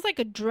nightgown. It was like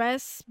a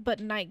dress but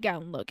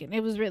nightgown looking.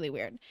 It was really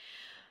weird.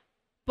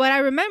 But I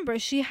remember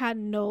she had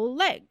no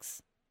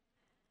legs.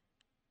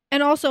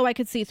 And also I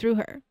could see through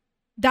her.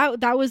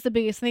 That was the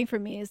biggest thing for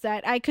me, is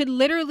that I could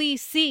literally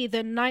see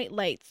the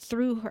nightlight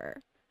through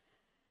her.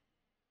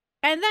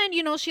 And then,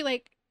 you know, she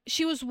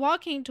was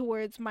walking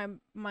towards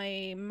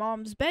my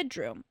mom's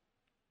bedroom.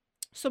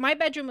 So my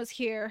bedroom was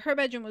here, her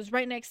bedroom was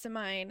right next to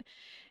mine.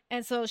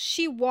 And so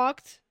she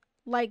walked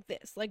like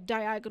this, like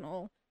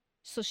diagonal.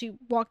 So she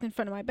walked in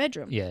front of my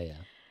bedroom. Yeah, yeah.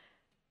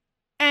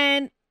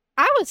 And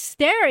I was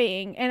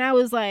staring and I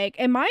was like,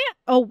 am I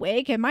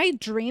awake? Am I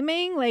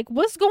dreaming? Like,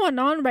 what's going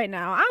on right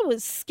now? I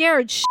was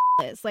scared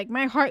shitless. Like,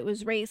 my heart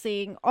was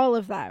racing, all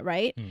of that,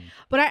 right?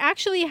 But I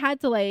actually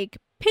had to like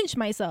pinch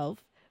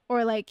myself,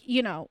 or like,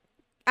 you know,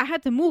 I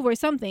had to move or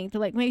something to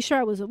like make sure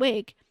I was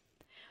awake.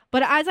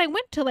 But as I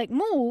went to like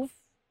move,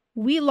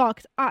 we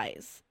locked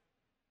eyes.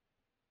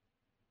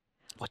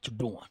 What you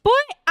doing? Boy,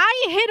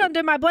 I hid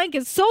under my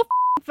blanket so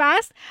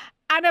fast,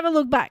 I never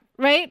looked back,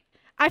 right?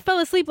 I fell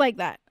asleep like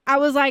that. I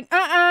was like,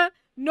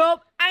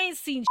 nope, I ain't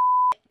seen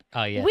shit.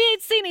 Oh, yeah. We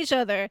ain't seen each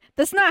other.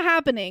 That's not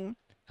happening.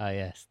 Oh,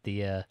 yes.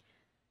 The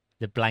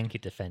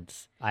blanket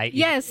defense.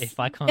 Yes, if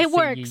I can't see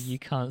works. you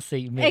can't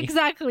see me.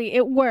 Exactly.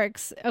 It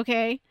works,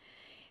 okay?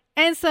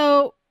 And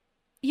so,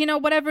 you know,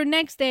 whatever,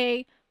 next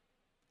day,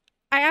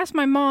 I asked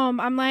my mom,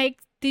 I'm like,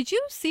 did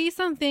you see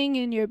something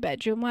in your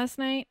bedroom last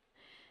night?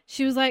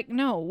 She was like,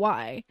 no,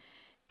 why?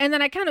 And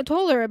then I kind of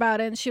told her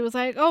about it, and she was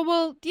like, "Oh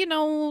well,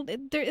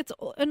 it's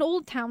an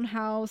old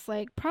townhouse.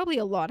 Like probably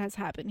a lot has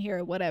happened here,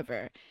 or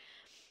whatever."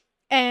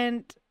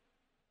 And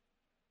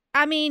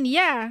I mean,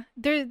 yeah,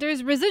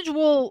 there's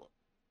residual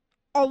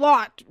a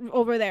lot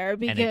over there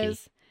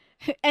because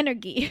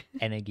energy,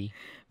 energy,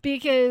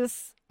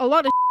 because a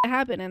lot of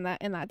happened in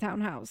that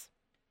townhouse.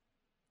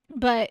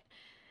 But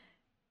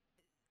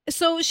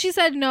so she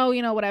said no,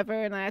 whatever,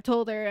 and I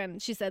told her, and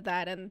she said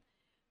that, and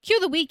cue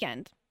The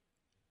Weeknd.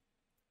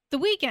 The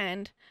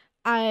Weeknd,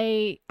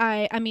 I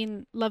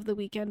mean, love The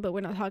Weeknd, but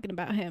we're not talking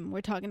about him.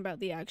 We're talking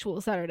about the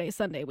actual Saturday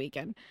Sunday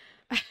Weeknd.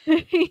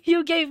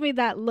 You gave me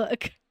that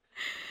look,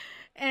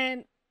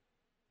 and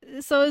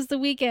so is The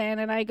Weeknd,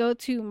 and I go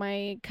to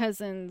my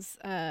cousin's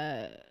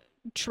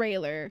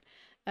trailer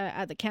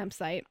at the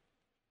campsite,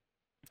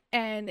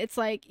 and it's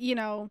like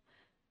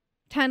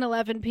 10,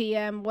 11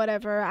 p.m.,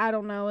 whatever, I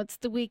don't know. It's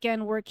the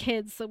weekend, we're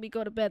kids, so we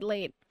go to bed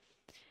late.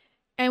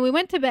 And we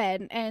went to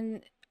bed,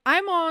 and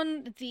I'm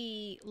on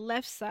the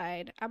left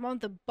side. I'm on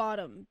the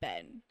bottom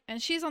bed. And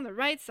she's on the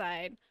right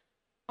side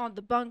on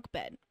the bunk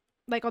bed.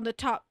 Like on the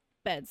top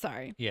bed,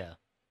 sorry. Yeah.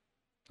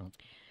 Oh.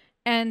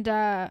 And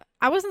I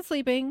wasn't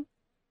sleeping.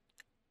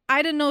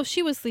 I didn't know if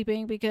she was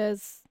sleeping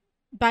because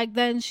back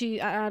then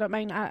I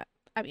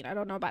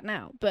don't know about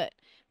now, but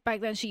back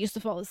then she used to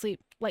fall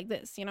asleep like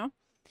this,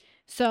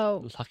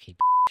 So lucky.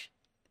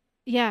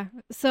 Yeah.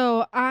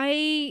 So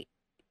I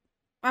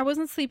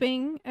wasn't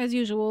sleeping as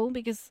usual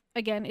because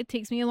again, it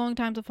takes me a long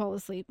time to fall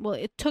asleep. Well,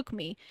 it took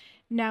me.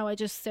 Now I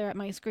just stare at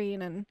my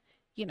screen and,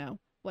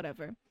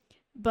 whatever.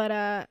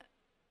 But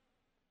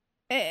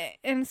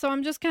and so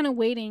I'm just kind of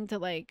waiting to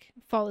like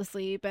fall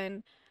asleep,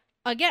 and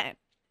again,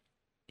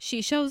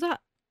 she shows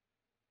up.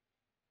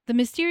 The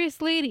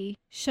mysterious lady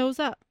shows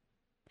up.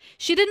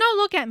 She did not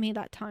look at me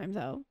that time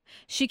though.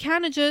 She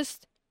kind of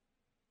just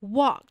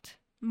walked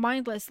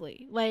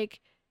mindlessly,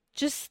 like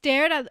just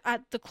stared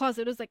at the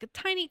closet. It was like a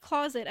tiny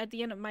closet at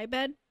the end of my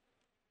bed,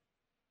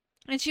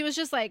 and she was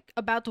just like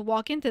about to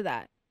walk into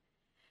that.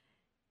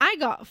 I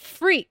got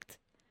freaked,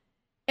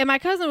 and my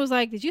cousin was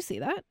like, "Did you see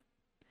that?"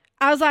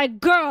 I was like,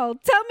 "Girl,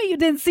 tell me you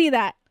didn't see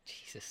that."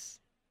 Jesus.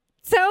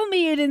 Tell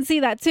me you didn't see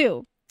that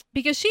too,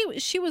 because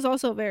she was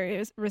also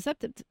very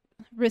receptive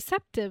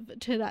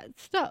to that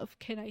stuff.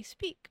 Can I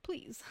speak,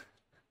 please?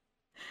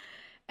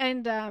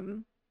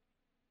 And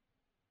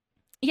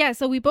yeah,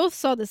 so we both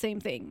saw the same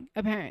thing,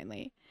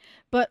 apparently.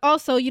 But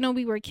also,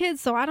 we were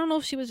kids, so I don't know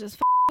if she was just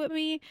with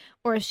me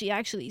or if she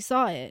actually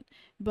saw it.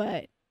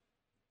 But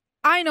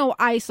I know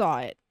I saw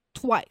it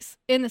twice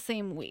in the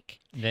same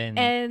week.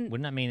 Then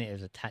wouldn't that mean it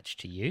was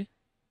attached to you?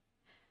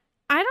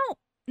 I don't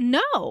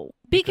know,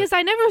 because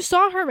I never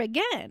saw her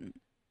again.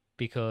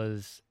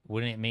 Because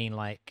wouldn't it mean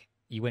like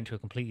you went to a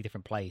completely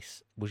different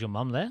place? Was your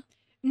mum there?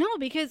 No,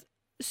 because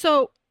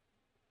so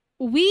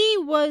we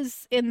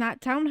was in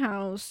that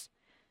townhouse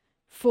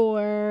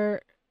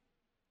for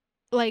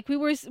like we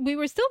were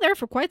still there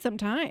for quite some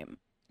time.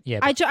 Yeah,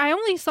 I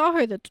only saw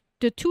her the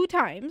 2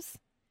 times.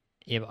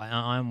 Yeah, but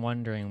I'm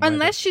wondering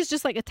unless she's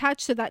just like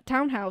attached to that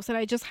townhouse and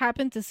I just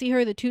happened to see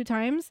her the 2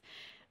 times,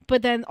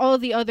 but then all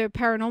the other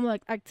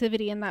paranormal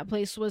activity in that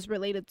place was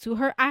related to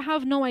her. I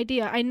have no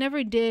idea. I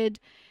never did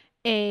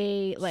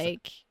a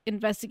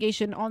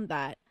investigation on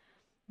that,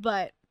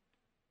 but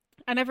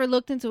I never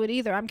looked into it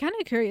either. I'm kind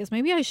of curious.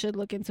 Maybe I should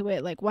look into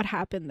it, like what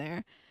happened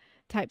there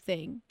type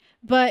thing.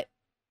 But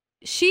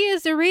she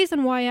is the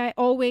reason why I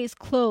always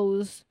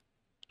close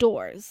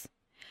doors.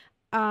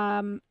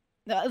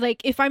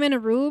 Like if I'm in a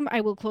room,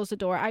 I will close the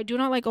door. I do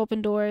not like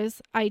open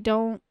doors. You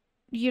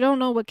don't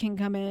know what can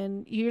come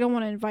in. You don't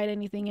want to invite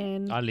anything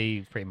in. I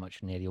leave pretty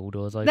much nearly all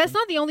doors open. That's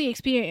not the only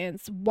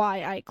experience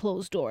why I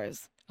close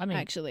doors.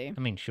 Actually.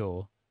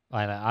 Sure.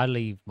 I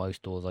leave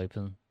most doors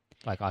open.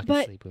 Like I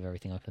can sleep with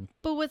everything open.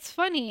 But what's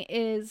funny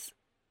is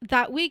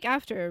that week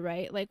after,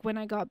 right? Like when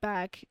I got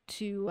back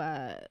to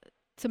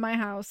my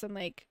house and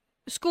like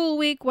school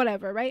week,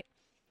 whatever, right?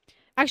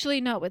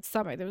 Actually, no, it's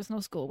summer. There was no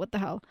school. What the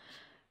hell?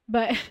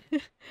 But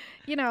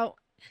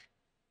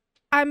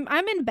I'm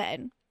in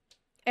bed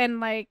and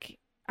like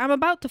I'm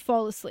about to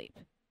fall asleep.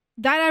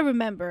 That I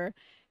remember.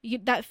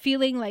 That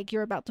feeling like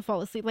you're about to fall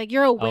asleep, like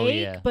you're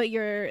awake, but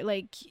you're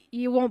like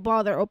you won't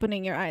bother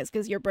opening your eyes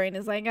because your brain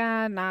is like,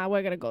 nah,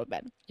 we're gonna go to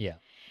bed. Yeah.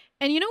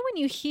 And when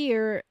you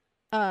hear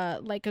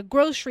like a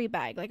grocery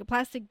bag, like a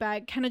plastic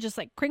bag, kind of just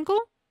like crinkle.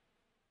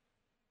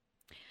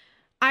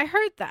 I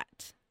heard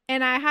that,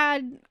 and I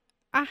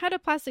had a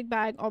plastic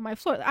bag on my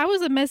floor. I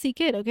was a messy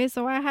kid, okay,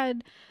 so I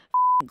had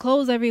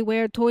clothes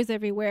everywhere, toys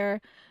everywhere.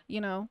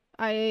 You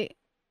had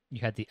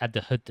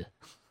the hood.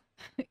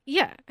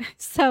 Yeah.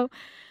 So.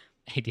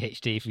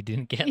 ADHD if you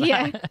didn't get that.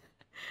 Yeah.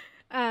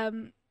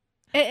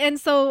 And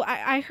so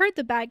I heard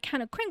the bag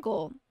kind of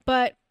crinkle,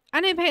 but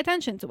I didn't pay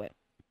attention to it.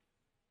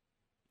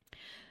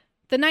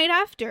 The night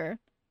after,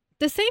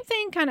 the same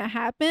thing kind of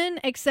happened,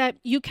 except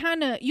you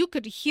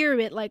could hear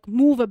it like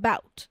move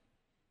about.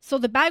 So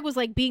the bag was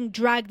like being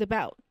dragged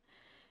about.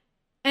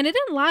 And it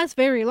didn't last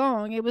very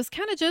long. It was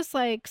kind of just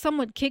like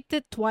someone kicked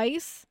it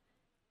twice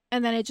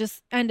and then it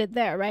just ended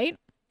there, right?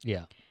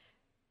 Yeah.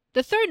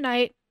 The third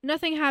night,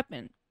 nothing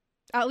happened.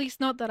 At least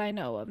not that I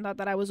know of, not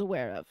that I was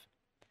aware of.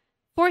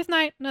 Fourth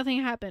night,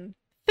 nothing happened.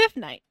 Fifth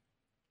night,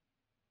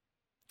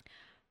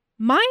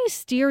 my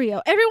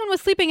stereo, everyone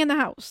was sleeping in the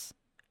house.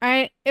 All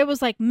right? It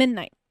was like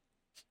midnight.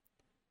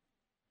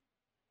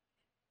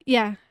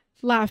 Yeah,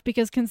 laugh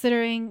because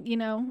considering,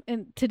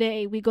 and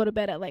today we go to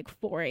bed at like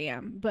 4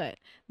 a.m., but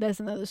that's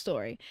another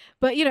story.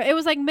 But, it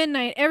was like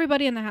midnight.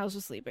 Everybody in the house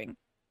was sleeping.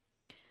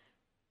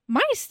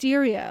 My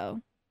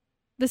stereo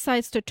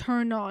decides to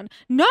turn on.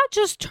 Not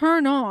just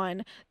turn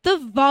on, the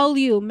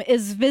volume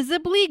is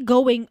visibly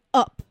going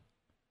up.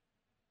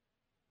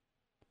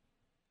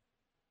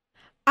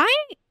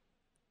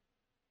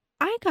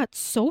 I got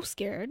so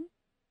scared.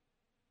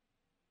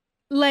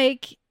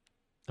 Like,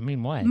 I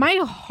mean, why? my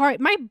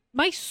heart,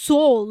 my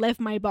soul left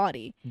my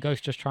body.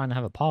 Ghost just trying to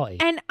have a party.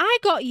 And I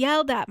got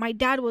yelled at. My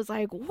dad was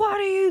like, "What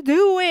are you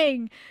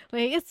doing?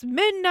 Like, it's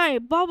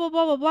midnight, blah, blah,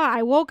 blah, blah, blah."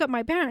 I woke up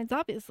my parents,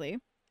 obviously.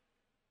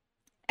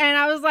 And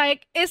I was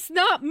like, "It's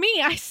not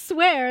me, I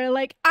swear."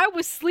 Like, I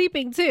was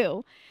sleeping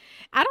too.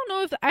 I don't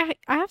know if I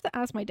have to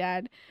ask my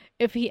dad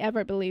if he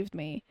ever believed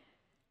me.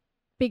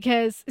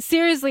 Because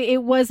seriously,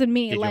 it wasn't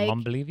me. Did like, your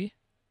mom believe you?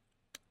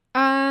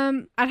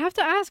 I'd have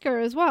to ask her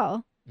as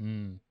well.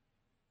 Mm.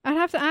 I'd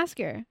have to ask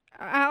her.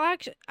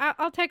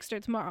 I'll text her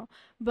tomorrow.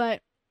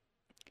 But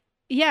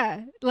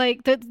yeah,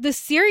 like the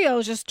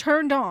stereo just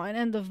turned on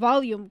and the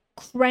volume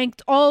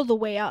cranked all the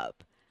way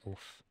up.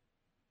 Oof.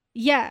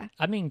 Yeah.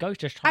 I mean,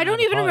 Ghost just trying I don't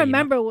to have a even party,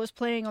 remember what was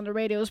playing on the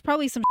radio. It was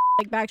probably some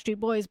like Backstreet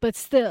Boys, but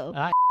still.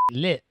 That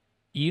lit.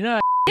 You know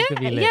that could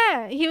be lit.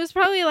 Yeah, he was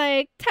probably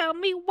like, "Tell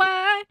me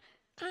why."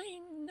 I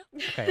know.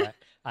 Okay,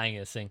 I ain't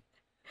gonna sing.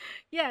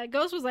 Yeah,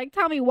 Ghost was like,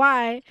 "Tell me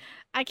why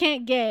I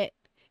can't get,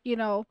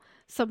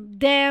 some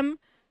damn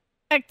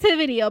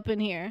activity up in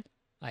here.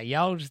 Like,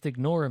 y'all just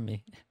ignoring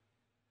me.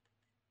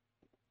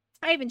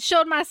 I even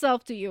showed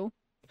myself to you.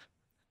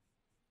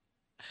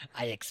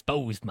 I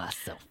exposed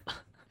myself."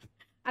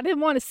 I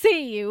didn't want to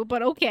see you,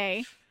 but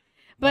okay."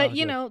 But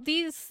Oh,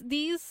 these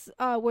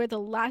were the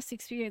last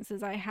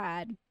experiences I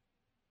had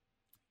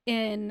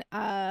in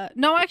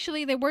no,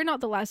 actually they were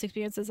not the last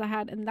experiences I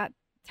had in that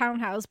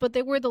townhouse, but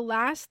they were the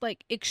last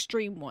like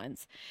extreme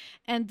ones.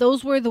 And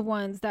those were the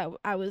ones that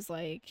I was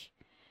like,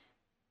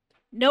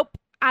 "Nope,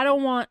 I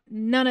don't want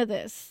none of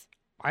this."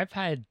 I've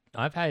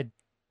had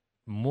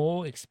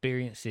more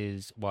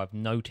experiences. Well, I've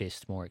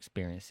noticed more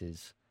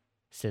experiences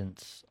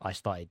since I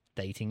started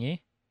dating you.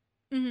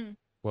 Mm-hmm.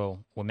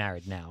 Well, we're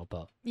married now,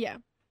 but Yeah.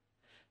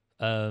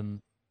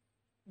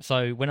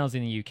 So when I was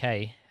in the UK,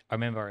 I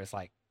remember it was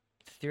like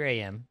 3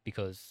 a.m.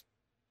 because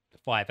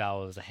 5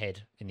 hours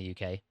ahead in the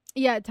UK.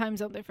 Yeah, time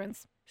zone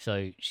difference.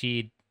 So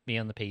she'd be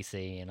on the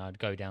PC and I'd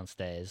go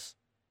downstairs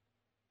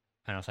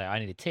and I'd say, "I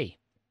need a tea."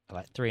 At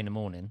like 3 in the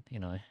morning,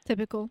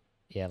 Typical.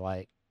 Yeah,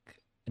 like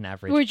an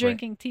average We're Brit.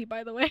 drinking tea,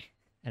 by the way.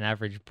 An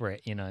average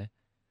Brit,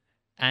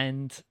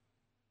 And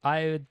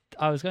I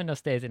was going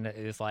downstairs and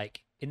it was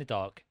like in the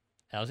dark.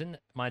 I was in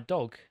my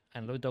dog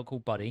and a little dog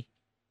called Buddy.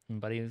 And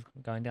Buddy was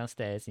going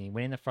downstairs and he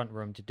went in the front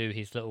room to do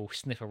his little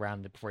sniff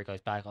around it before he goes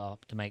back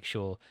up to make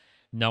sure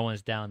no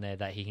one's down there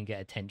that he can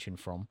get attention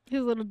from.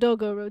 His little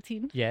doggo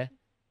routine. Yeah.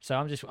 So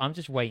I'm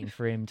just waiting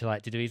for him to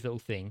do his little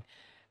thing.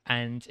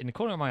 And in the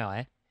corner of my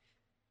eye,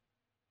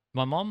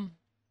 my mom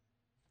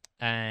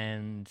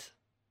and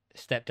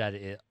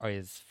stepdad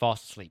is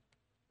fast asleep,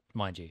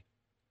 mind you.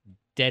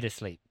 Dead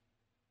asleep.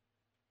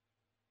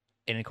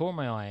 In the corner of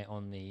my eye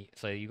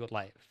so you got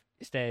like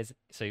stairs,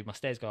 so my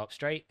stairs go up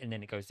straight and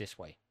then it goes this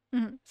way.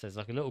 Mm-hmm. So it's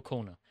like a little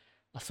corner.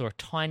 I saw a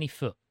tiny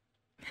foot,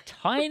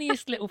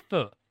 tiniest little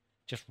foot,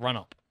 just run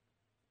up.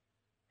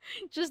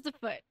 Just a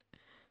foot.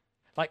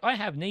 Like, I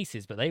have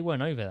nieces, but they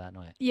weren't over that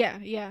night.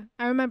 Yeah.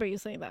 I remember you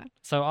saying that.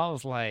 So I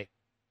was like,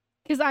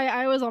 because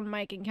I was on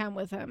mic and cam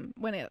with him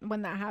when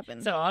that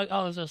happened. So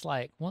I was just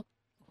like, what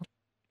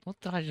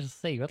did I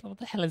just see? What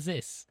the hell is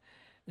this?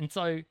 And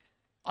so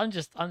I'm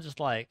just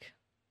like,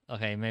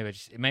 okay,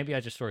 maybe I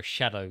just saw a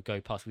shadow go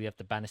past. We have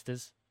the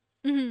banisters.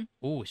 Mm-hmm.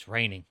 Oh, it's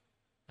raining.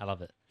 I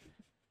love it.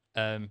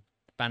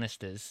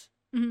 Banisters.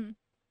 Mm-hmm.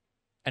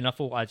 And I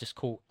thought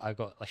I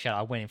got a shadow.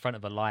 I went in front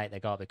of a light.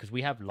 They got it because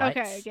we have lights.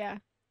 Okay, yeah.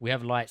 We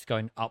have lights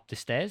going up the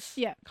stairs.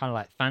 Yeah. Kind of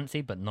like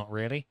fancy, but not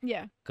really.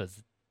 Yeah.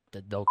 Because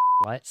the dog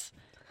lights.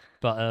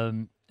 But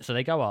so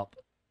they go up,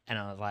 and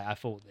I was like, I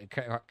thought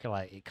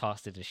it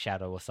casted a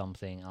shadow or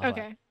something. I was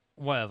like,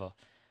 whatever.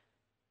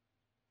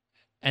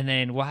 And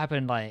then what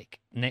happened? Like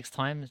next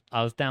time,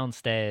 I was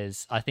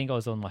downstairs. I think I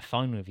was on my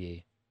phone with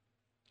you,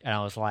 and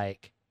I was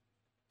like,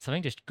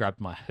 something just grabbed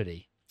my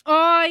hoodie.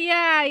 Oh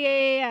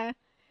yeah.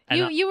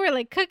 And you were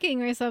like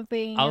cooking or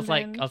something. I was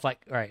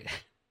like, right.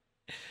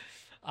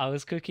 I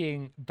was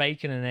cooking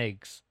bacon and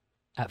eggs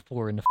at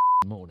 4 in the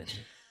morning.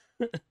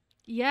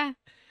 Yeah.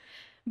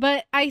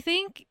 But I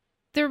think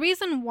the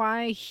reason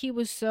why he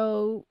was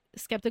so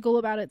skeptical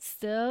about it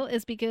still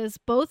is because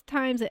both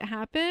times it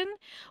happened,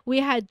 we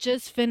had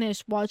just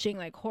finished watching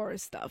like horror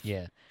stuff.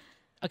 Yeah.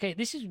 Okay,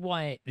 this is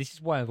why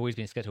I've always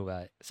been skeptical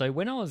about it. So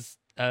when I was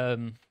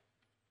the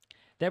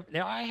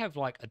I have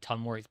like a ton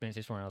more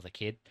experiences from when I was a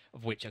kid,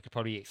 of which I could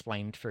probably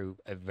explain through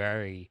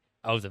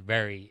I was a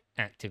very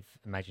active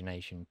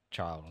imagination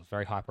child. I was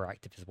very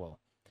hyperactive as well.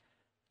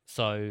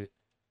 So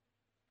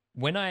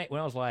when I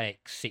was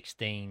like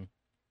 16,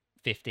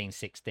 15,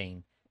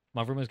 16,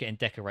 my room was getting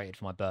decorated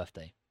for my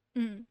birthday,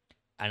 Mm.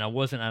 and I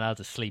wasn't allowed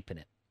to sleep in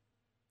it.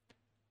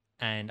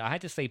 And I had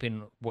to sleep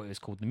in what was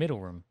called the middle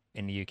room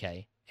in the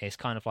UK. It's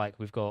kind of like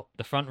we've got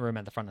the front room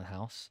at the front of the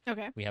house.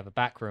 Okay. We have a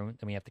back room,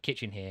 then we have the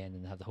kitchen here, and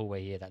then have the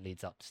hallway here that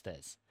leads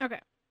upstairs. Okay.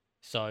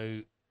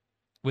 So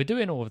we're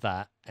doing all of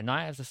that, and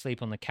I have to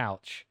sleep on the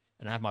couch,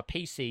 and I have my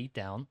PC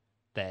down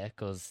there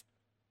because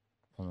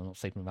I'm not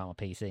sleeping without my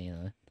PC, you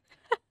know.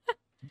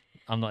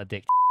 I'm not a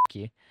dick.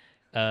 You.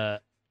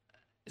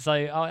 So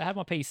I had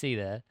my PC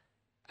there,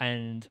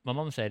 and my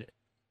mom said,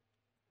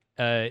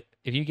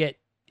 if you get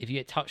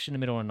touched in the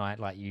middle of the night,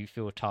 like you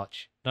feel a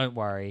touch, don't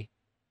worry.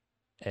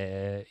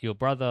 Your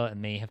brother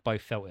and me have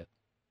both felt it.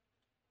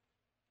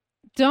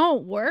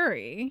 Don't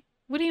worry.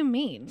 What do you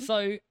mean?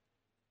 So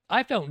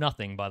I felt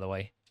nothing, by the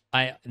way.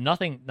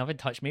 Nothing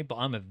touched me, but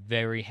I'm a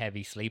very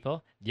heavy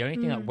sleeper. The only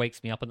thing that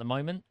wakes me up at the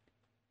moment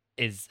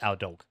is our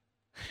dog.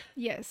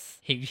 Yes.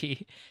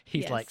 He's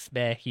Yes. like,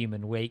 spare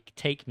human weak,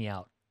 take me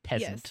out,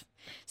 peasant. Yes.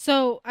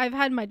 So I've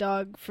had my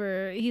dog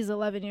he's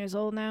 11 years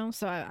old now,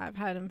 so I've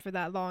had him for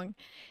that long.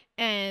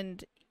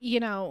 And, you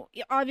know,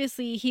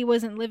 obviously he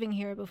wasn't living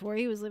here before.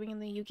 He was living in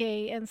the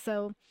UK. And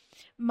so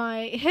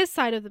his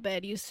side of the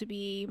bed used to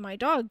be my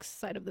dog's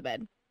side of the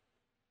bed.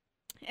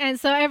 And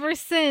so ever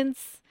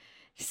since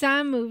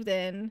Sam moved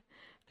in,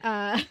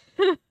 Kaiser,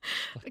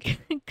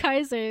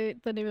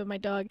 the name of my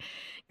dog,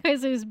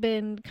 Kaiser's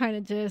been kind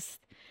of just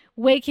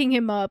waking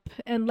him up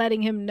and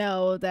letting him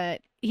know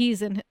that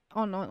he's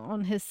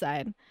on his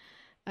side.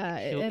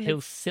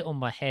 He'll sit on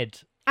my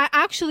head. I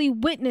actually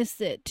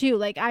witnessed it too.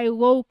 Like I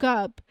woke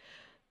up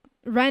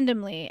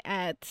randomly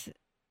at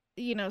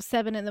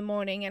 7 a.m,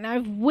 and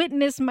I've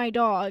witnessed my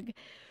dog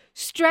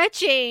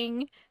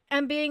stretching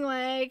and being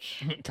like,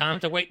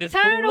 time to wake this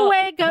time to fool up.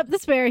 wake up the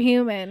spare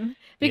human,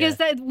 because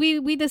that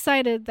we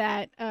decided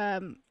that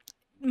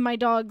my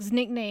dog's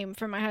nickname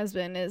for my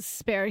husband is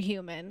Spare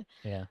Human.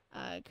 Yeah.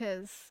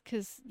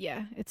 Cause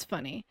yeah, it's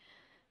funny.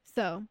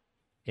 So.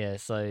 Yeah.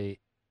 So.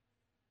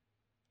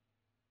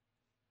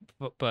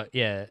 But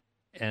yeah,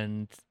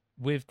 and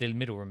with the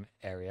middle room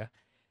area,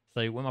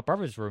 so when my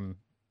brother's room,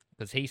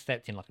 because he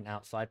slept in like an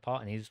outside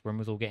part, and his room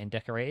was all getting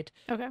decorated.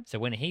 Okay. So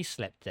when he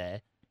slept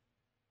there,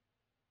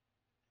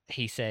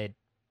 he said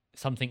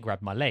something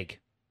grabbed my leg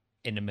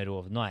in the middle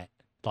of the night,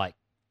 like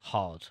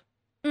hard.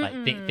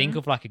 Like think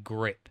of like a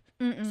grip.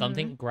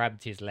 Something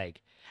grabbed his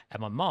leg.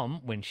 And my mom,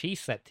 when she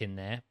slept in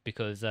there,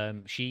 because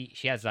she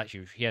has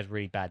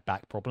really bad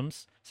back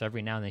problems, so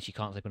every now and then she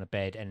can't sleep on a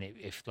bed, and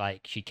if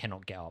like she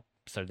cannot get up.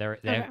 So there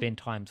have been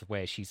times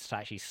where she's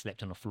actually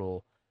slept on the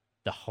floor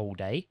the whole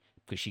day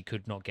because she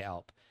could not get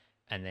up,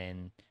 and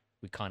then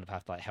we kind of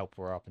have to like help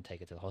her up and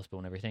take her to the hospital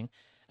and everything.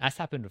 That's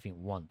happened I think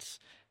once,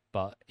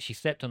 but she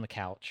slept on the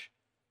couch,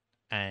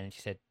 and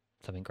she said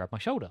something grabbed my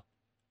shoulder.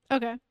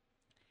 Okay.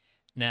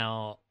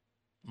 Now,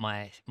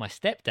 my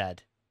stepdad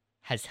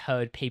has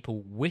heard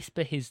people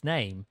whisper his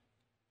name,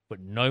 but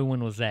no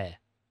one was there.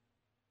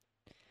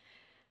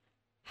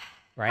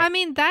 Right? I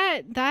mean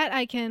that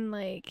I can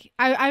like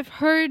I've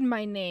heard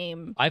my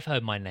name. I've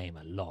heard my name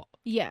a lot.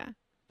 Yeah.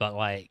 But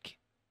like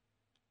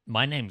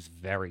my name's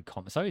very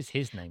common. So is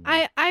his name.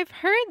 I've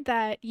heard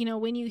that,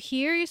 when you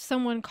hear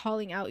someone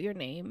calling out your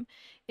name,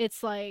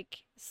 it's like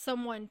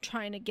someone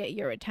trying to get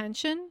your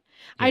attention.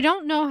 Yeah. I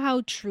don't know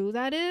how true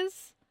that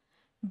is,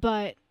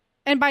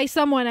 and by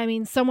someone I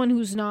mean someone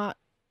who's not,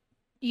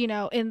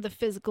 in the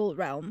physical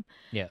realm.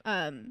 Yeah.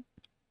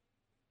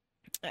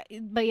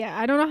 But yeah,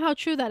 I don't know how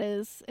true that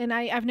is, and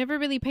I've never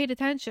really paid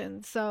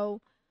attention,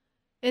 so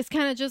it's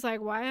kind of just like,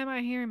 why am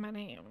I hearing my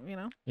name?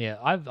 Yeah,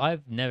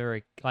 I've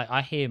never like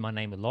I hear my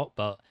name a lot,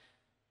 but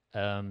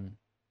I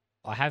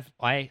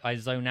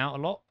zone out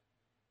a lot,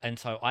 and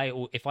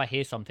so if I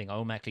hear something, I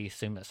automatically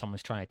assume that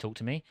someone's trying to talk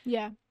to me.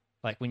 Yeah.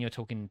 Like when you're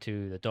talking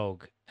to the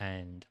dog,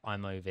 and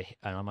I'm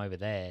over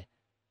there,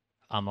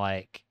 I'm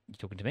like, you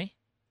talking to me?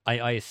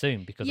 I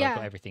assume because I've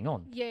got everything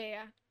on.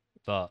 Yeah.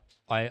 But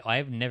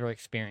I've never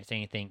experienced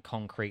anything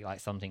concrete, like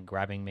something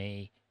grabbing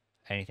me,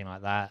 anything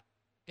like that.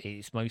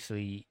 It's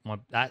mostly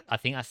I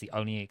think that's the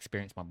only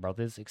experience my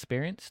brother's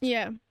experienced.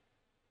 Yeah.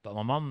 But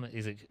my mum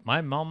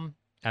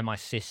and my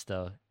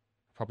sister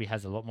probably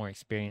has a lot more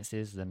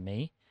experiences than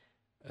me.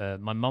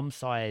 My mum's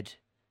side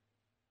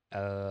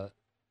has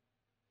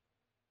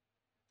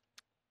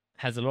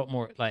a lot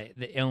more, like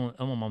on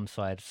my mum's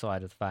side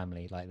of the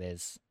family, like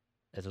there's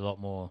a lot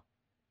more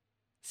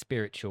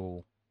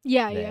spiritual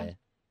there. Yeah.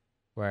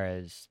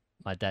 Whereas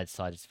my dad's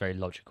side is very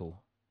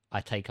logical.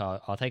 I'll take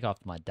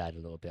after my dad a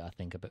little bit, I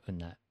think, in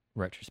that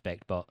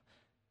retrospect. But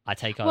I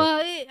think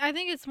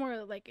it's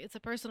more like it's a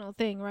personal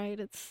thing, right?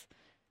 It's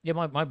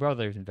my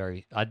brother isn't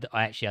very. I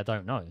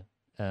don't know.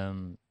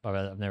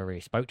 I've never really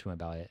spoke to him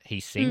about it. He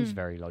seems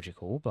very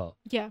logical, but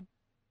yeah,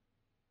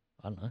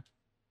 I don't know.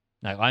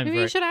 No, maybe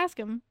you should ask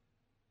him.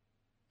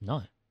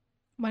 No,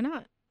 Why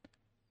not?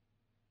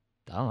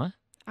 I don't know.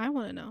 I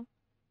want to know.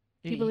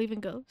 Do you He- believe in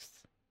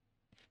ghosts?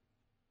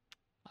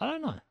 I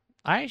don't know.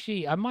 I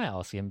might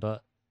ask him,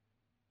 but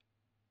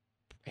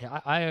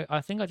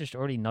I think I just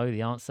already know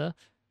the answer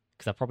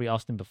because I probably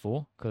asked him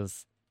before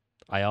because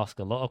I ask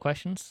a lot of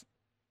questions.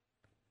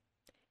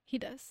 He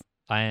does.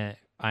 I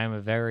am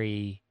a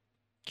very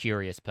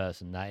curious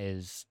person. That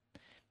is,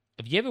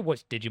 if you ever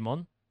watched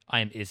Digimon,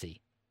 I am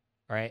Izzy,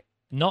 right?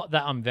 Not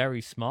that I'm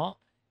very smart.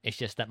 It's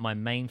just that my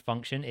main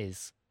function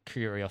is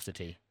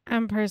curiosity.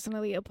 I'm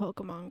personally a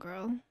Pokemon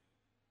girl.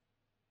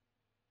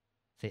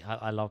 See,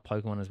 I love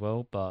Pokemon as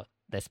well, but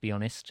let's be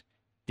honest,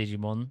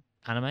 Digimon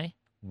anime,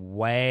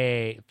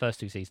 way first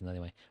 2 seasons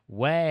anyway,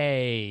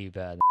 way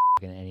better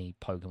than any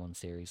Pokemon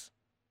series.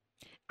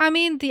 I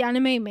mean, the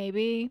anime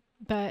maybe,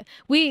 but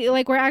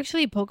we're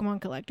actually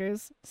Pokemon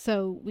collectors,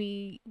 so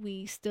we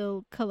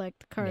still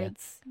collect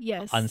cards.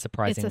 Yes, it's a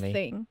Unsurprisingly,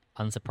 thing.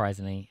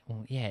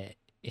 well, yeah,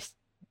 it's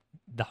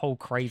the whole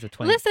craze of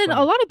 2020. Listen,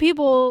 a lot of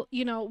people,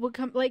 would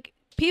come like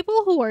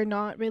people who are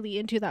not really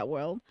into that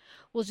world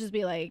will just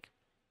be like,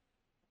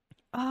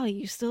 "Oh,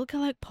 you still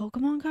collect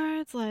Pokemon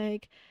cards?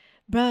 Like,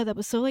 bruh, that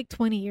was so like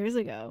 20 years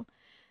ago."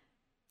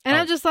 And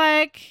I'm just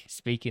like,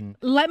 speaking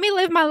let me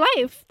live my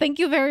life. Thank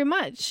you very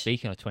much.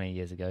 Speaking of 20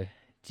 years ago,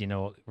 do you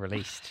know what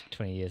released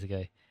 20 years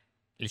ago?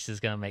 This is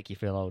going to make you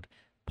feel old.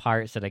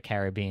 Pirates of the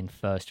Caribbean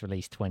first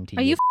released 20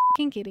 Are years you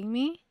fucking kidding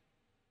me?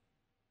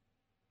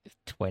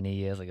 20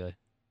 years ago.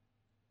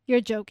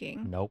 You're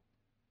joking. Nope.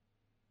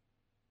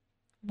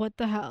 What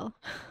the hell?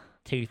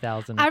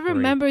 2003. I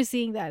remember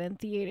seeing that in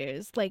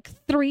theaters like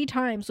 3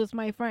 times with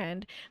my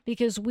friend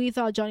because we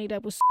thought Johnny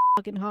Depp was so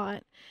fucking hot.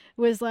 It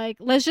was like,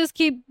 let's just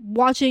keep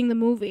watching the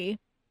movie.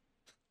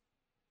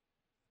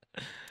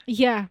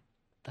 Yeah.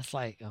 That's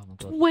like, oh my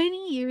god.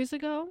 20 years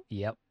ago?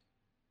 Yep.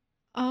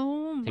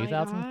 Oh my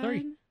 2003.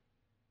 god.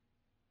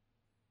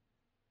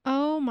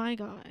 Oh my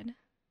god.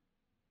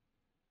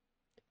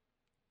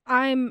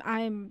 I'm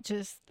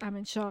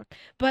in shock.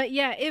 But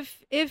yeah,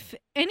 if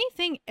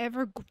anything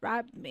ever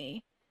grabbed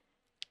me,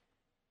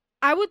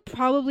 I would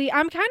probably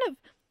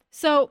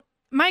so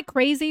my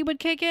crazy would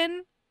kick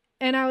in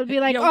and I would be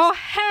like, "Oh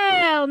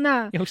hell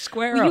nah." Yo,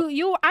 square up.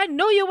 You I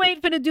know you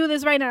ain't finna do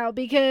this right now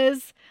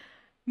because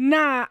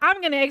nah, I'm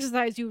going to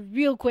exercise you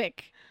real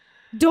quick.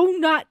 Do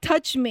not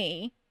touch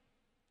me.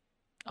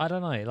 I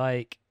don't know,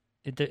 like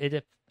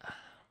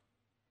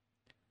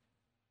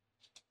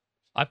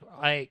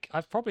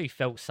I've probably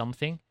felt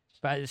something,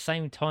 but at the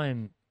same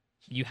time,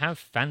 you have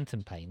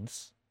phantom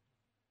pains.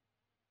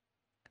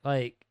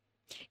 Like,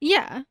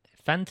 yeah,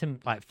 phantom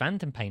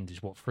pains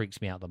is what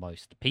freaks me out the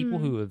most. People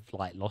who have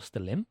like lost a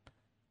limb,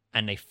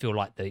 and they feel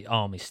like the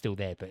arm is still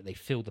there, but they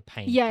feel the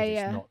pain because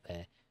it's not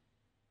there.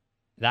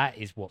 That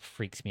is what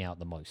freaks me out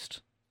the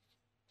most,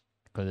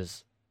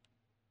 because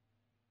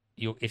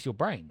it's your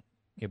brain.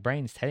 Your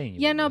brain's telling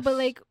you. Yeah, no, but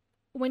like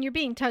when you're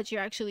being touched, you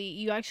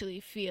actually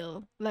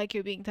feel like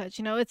you're being touched.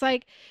 It's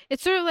like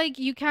it's sort of like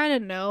you kind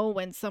of know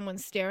when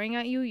someone's staring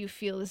at you. You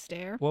feel the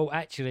stare. Well,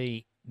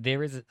 actually,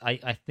 there is.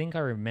 I think I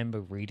remember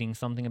reading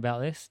something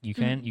about this. You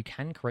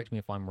can correct me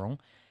if I'm wrong.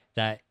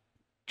 That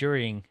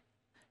during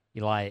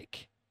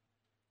like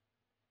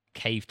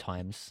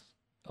caveman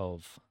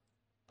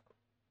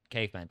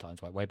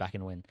times, like way back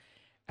in when,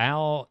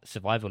 our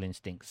survival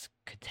instincts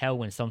could tell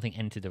when something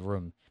entered the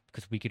room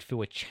because we could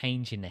feel a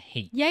change in the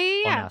heat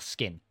on our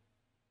skin.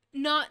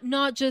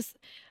 Not just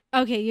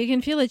okay, you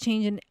can feel a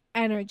change in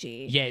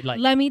energy. Yeah, like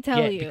let me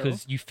tell you.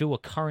 Because you feel a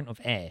current of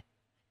air.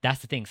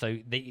 That's the thing. So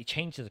it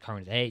changes the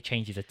current of air, it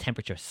changes the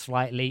temperature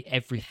slightly,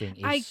 everything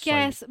is I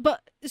guess,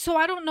 but so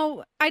I don't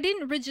know. I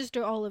didn't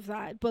register all of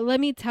that, but let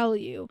me tell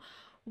you.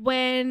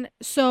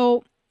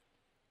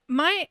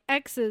 My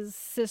ex's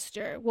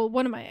sister, well,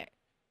 one of my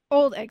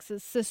old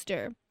ex's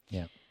sister,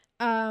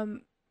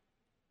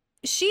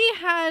 she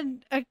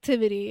had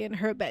activity in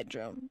her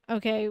bedroom.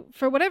 Okay,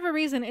 for whatever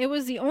reason, it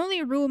was the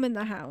only room in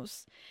the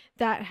house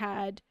that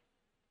had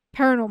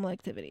paranormal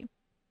activity.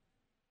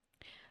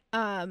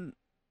 And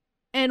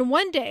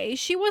one day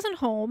she wasn't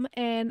home,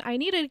 and I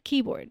needed a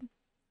keyboard.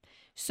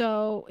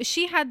 So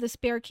she had the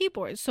spare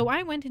keyboard. So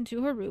I went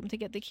into her room to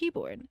get the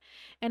keyboard.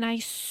 And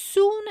as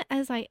soon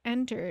as I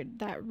entered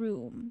that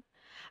room,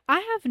 I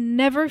have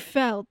never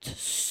felt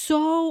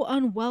so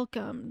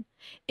unwelcome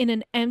in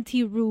an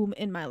empty room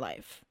in my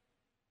life.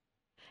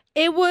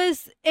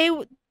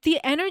 The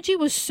energy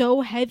was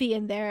so heavy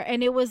in there,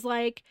 and it was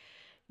like,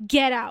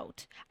 get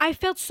out. I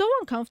felt so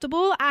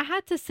uncomfortable. I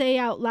had to say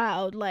out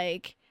loud,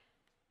 like,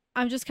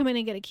 I'm just coming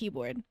to get a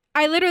keyboard.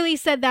 I literally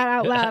said that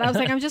out loud. I was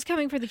like, I'm just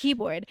coming for the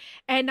keyboard.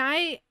 And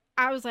I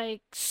was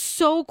like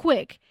so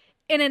quick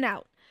in and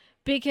out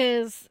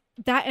because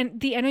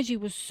the energy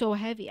was so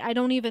heavy. I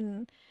don't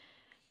even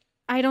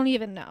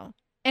know.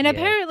 And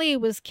apparently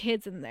it was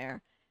kids in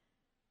there.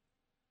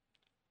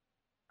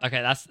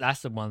 Okay,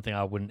 that's the one thing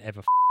I wouldn't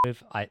ever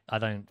with. I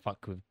don't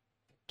fuck with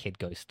kid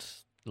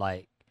ghosts.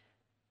 Like,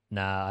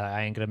 nah,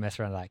 I ain't gonna mess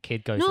around with that.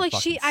 Kid ghosts. No, are like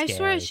fucking I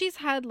swear scary. she's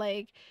had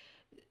like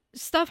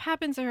stuff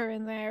happened to her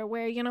in there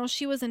where, you know,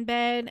 she was in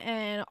bed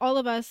and all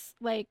of us,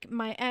 like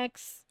my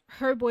ex,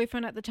 her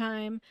boyfriend at the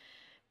time,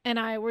 and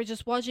I were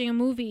just watching a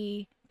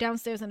movie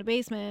downstairs in the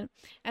basement,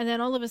 and then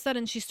all of a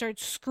sudden she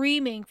starts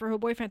screaming for her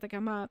boyfriend to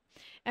come up.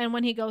 And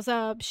when he goes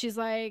up, she's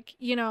like,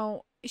 you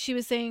know, she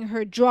was saying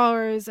her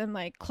drawers and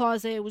like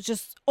closet was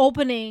just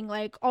opening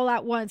like all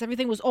at once.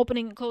 Everything was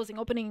opening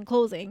and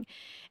closing.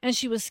 And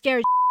she was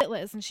scared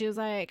shitless, and she was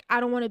like,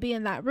 I don't want to be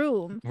in that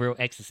room. Real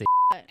ecstasy.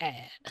 But,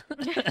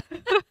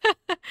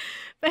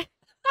 I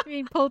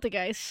mean,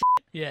 poltergeist.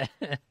 Yeah.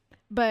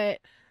 But,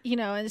 you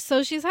know, and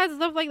so she's had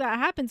stuff like that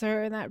happen to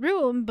her in that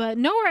room, but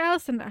nowhere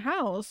else in the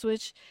house,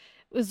 which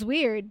was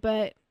weird.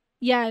 But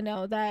yeah,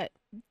 no, that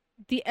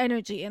the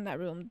energy in that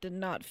room did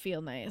not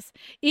feel nice.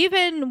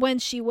 Even when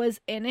she was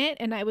in it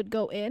and I would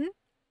go in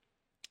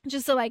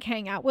just to like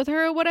hang out with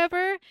her or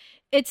whatever,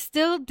 it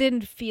still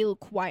didn't feel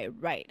quite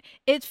right.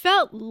 It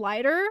felt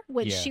lighter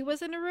when she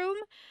was in the room,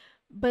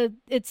 but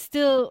it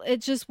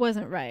just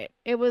wasn't right.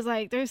 It was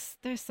like there's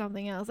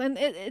something else, and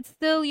it's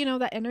still, you know,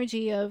 that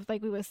energy of,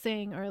 like we were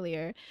saying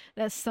earlier,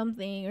 that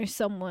something or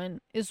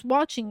someone is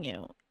watching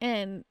you.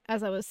 And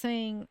as I was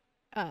saying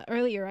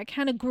earlier, I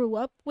kind of grew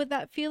up with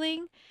that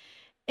feeling,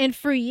 and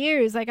for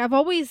years, like I've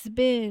always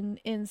been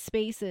in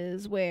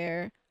spaces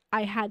where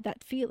I had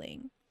that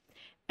feeling.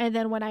 And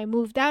then when I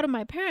moved out of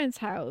my parents'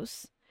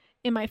 house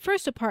in my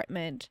first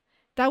apartment,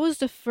 that was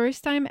the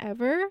first time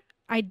ever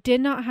I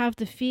did not have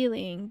the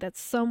feeling that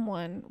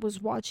someone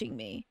was watching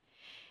me.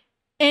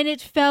 And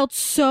it felt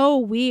so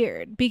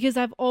weird because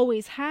I've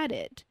always had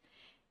it.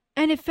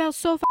 And it felt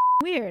so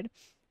weird.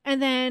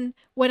 And then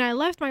when I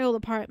left my old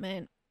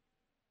apartment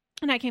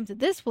and I came to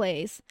this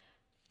place,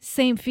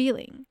 same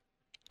feeling.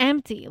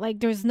 Empty.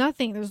 Like there's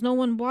nothing. There's no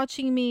one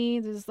watching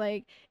me. There's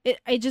like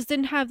I just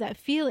didn't have that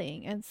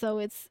feeling. And so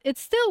it's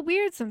still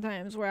weird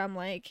sometimes where I'm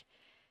like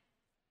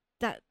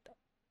that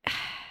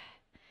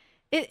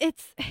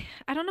it's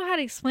I don't know how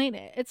to explain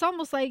it. It's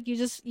almost like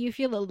you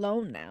feel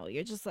alone now.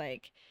 You're just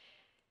like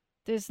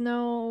there's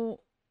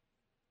no,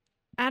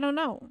 I don't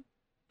know.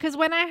 Cuz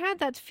when I had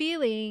that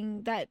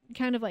feeling, that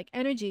kind of like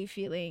energy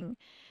feeling,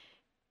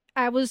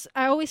 I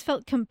always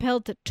felt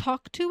compelled to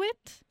talk to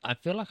it. I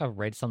feel like I've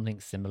read something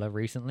similar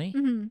recently,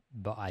 Mm-hmm.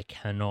 but I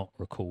cannot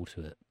recall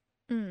to it.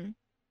 Mm.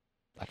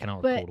 I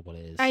cannot But recall what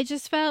it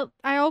is.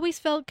 I always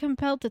felt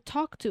compelled to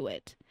talk to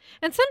it.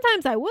 And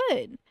sometimes I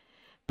would.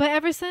 But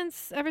ever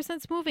since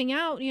moving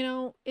out, you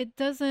know,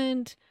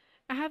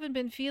 I haven't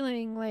been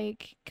feeling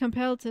like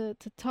compelled to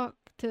talk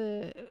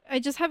to, I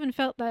just haven't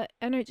felt that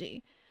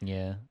energy.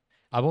 Yeah.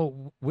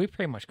 We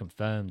pretty much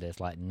confirmed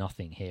there's like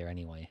nothing here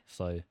anyway.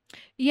 So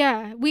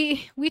yeah,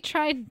 we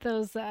tried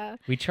those.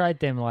 We tried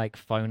them like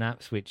phone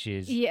apps, which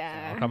is I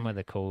yeah, can't remember what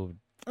they're called.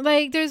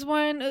 like there's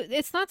one.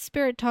 It's not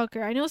Spirit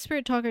Talker. I know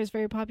Spirit Talker is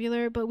very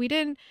popular, but we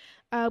didn't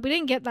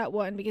get that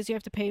one because you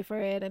have to pay for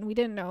it, and we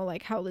didn't know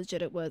like how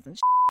legit it was and.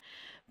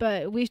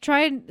 But we've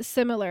tried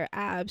similar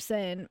apps,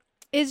 and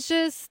it's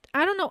just,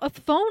 I don't know, a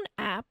phone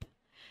app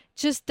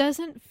just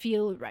doesn't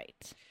feel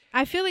right.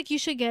 I feel like you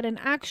should get an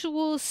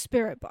actual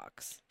spirit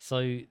box.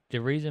 So the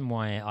reason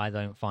why I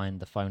don't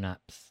find the phone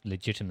apps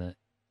legitimate,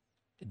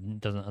 I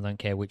don't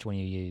care which one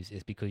you use,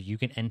 is because you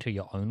can enter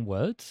your own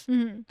words,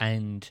 Mm-hmm.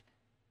 and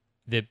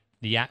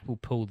the app will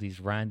pull these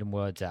random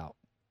words out.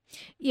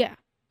 Yeah.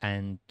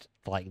 And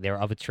like there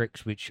are other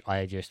tricks which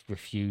I just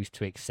refuse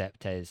to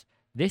accept as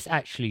this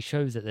actually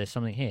shows that there's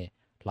something here,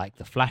 like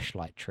the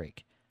flashlight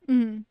trick.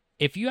 Mm-hmm.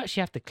 If you actually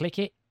have to click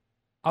it,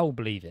 I'll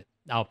believe it.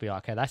 I'll be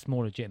like, okay, that's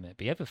more legitimate.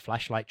 But you have a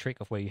flashlight trick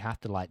of where you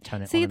have to like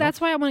turn it on. See, and that's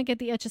off. why I want to get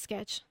the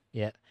Etch-a-Sketch.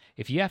 Yeah.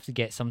 If you have to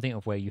get something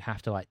of where you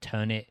have to like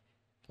turn it,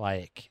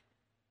 like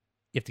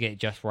you have to get it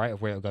just right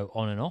of where it'll go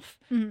on and off.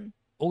 Mm-hmm.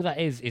 All that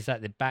is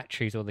that the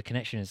batteries or the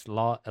connection is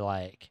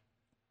like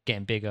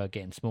getting bigger,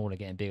 getting smaller,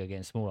 getting bigger,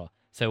 getting smaller.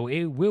 So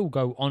it will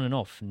go on and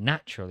off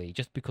naturally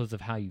just because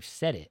of how you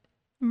set it.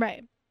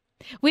 Right.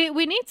 We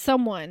need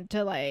someone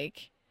to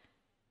like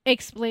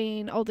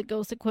explain all the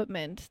ghost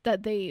equipment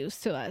that they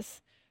use to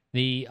us.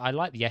 I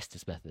like the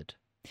Estes method.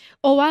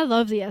 Oh, I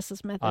love the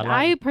Estes method.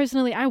 I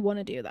personally, I want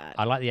to do that.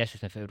 I like the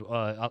Estes method.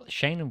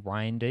 Shane and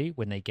Ryan do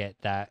when they get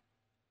that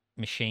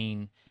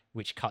machine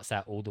which cuts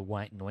out all the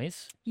white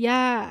noise.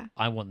 Yeah.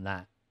 I want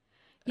that.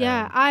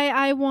 Yeah,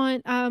 I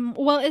want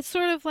well, it's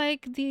sort of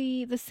like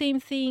the same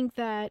thing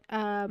that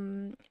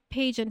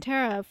Paige and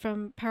Tara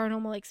from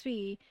Paranormal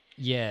XP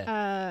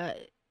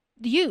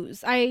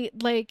use. I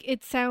like,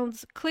 it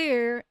sounds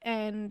clear,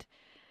 and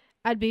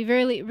I'd be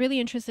really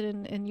interested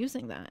in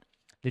using that.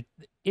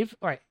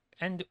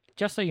 And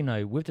just so you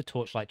know, with the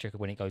torchlight trick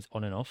when it goes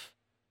on and off,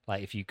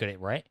 like if you got it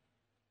right,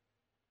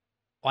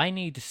 I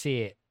need to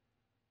see it,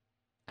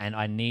 and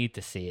I need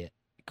to see it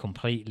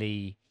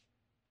completely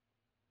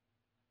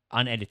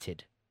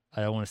unedited.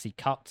 I don't want to see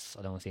cuts.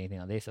 I don't want to see anything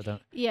like this. I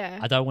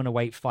don't want to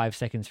wait 5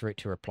 seconds for it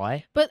to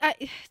reply. But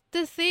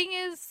the thing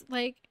is,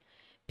 like,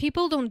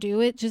 people don't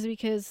do it just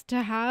because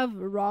to have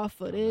raw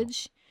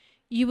footage,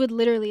 you would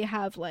literally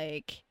have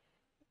like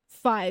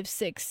 5,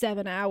 6,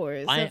 7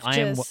 hours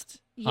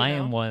I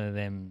am one of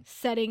them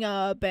setting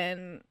up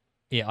and.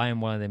 Yeah, I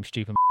am one of them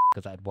stupid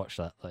because I'd watch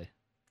that though.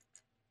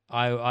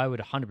 I would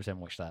 100%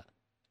 watch that.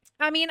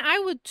 I mean, I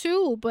would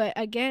too, but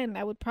again,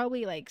 I would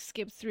probably like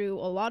skip through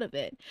a lot of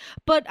it.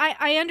 But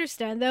I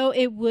understand though,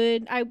 it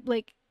would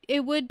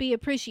be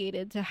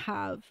appreciated to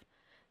have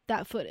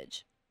that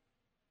footage.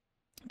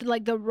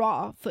 Like the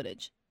raw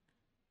footage.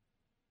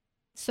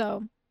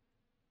 So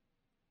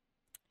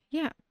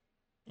yeah.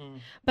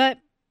 But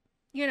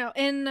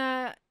in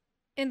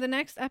the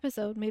next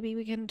episode, maybe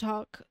we can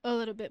talk a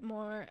little bit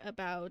more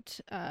about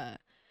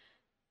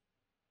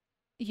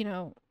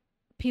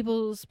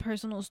people's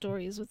personal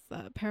stories with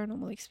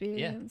paranormal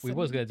experience. Yeah, we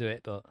was gonna do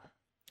it, but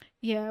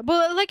yeah,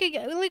 but like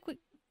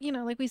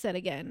we said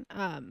again,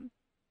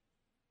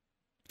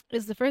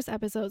 it's the first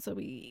episode, so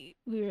we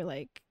were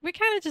like, we're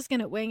kind of just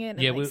gonna wing it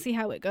and see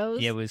how it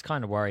goes. Yeah, we was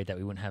kind of worried that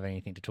we wouldn't have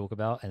anything to talk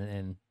about, and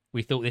then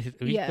we thought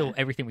thought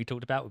everything we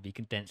talked about would be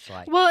condensed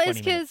like. Well, it's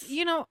because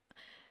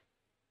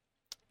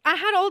I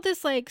had all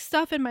this like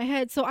stuff in my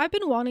head, so I've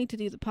been wanting to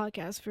do the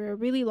podcast for a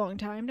really long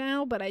time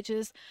now, but I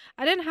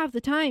didn't have the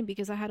time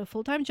because I had a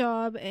full-time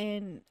job,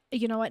 and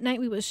at night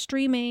we was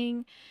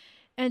streaming,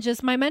 and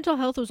just my mental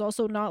health was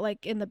also not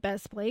like in the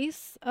best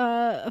place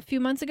a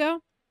few months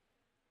ago.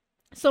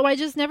 So I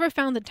just never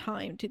found the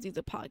time to do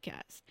the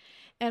podcast.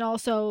 And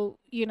also,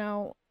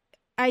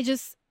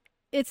 it's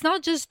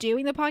not just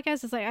doing the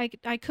podcast, it's like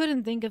I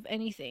couldn't think of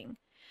anything.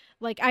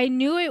 Like, I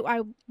knew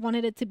I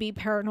wanted it to be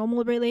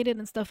paranormal related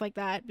and stuff like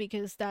that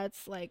because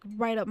that's, like,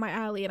 right up my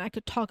alley and I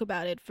could talk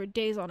about it for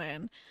days on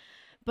end.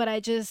 But I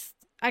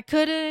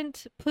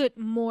couldn't put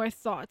more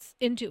thoughts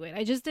into it.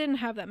 I just didn't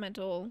have that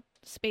mental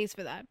space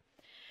for that.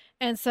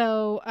 And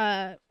so,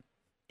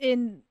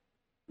 in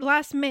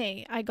last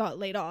May, I got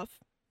laid off.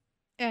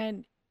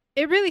 And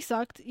it really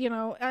sucked,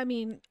 I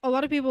mean, a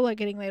lot of people are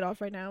getting laid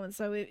off right now. And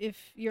so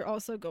if you're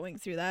also going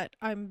through that,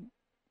 I'm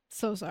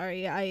so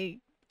sorry.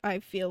 I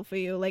feel for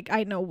you. Like,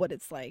 I know what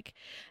it's like.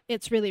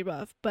 It's really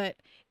rough, but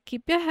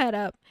keep your head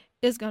up.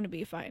 It's going to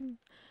be fine.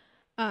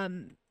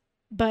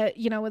 But,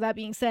 with that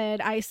being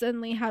said, I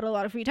suddenly had a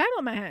lot of free time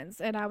on my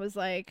hands, and I was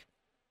like,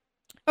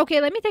 okay,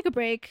 let me take a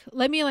break.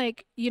 Let me,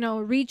 like,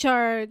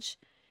 recharge,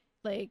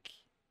 like,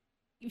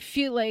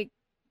 feel like,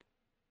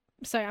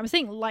 sorry, I'm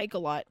saying like a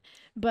lot,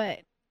 but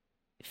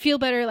feel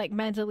better, like,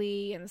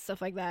 mentally and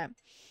stuff like that.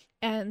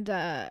 And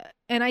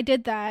I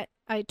did that.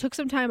 I took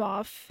some time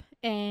off,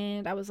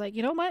 and I was like,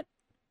 you know what?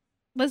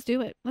 Let's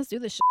do it. Let's do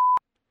this shit.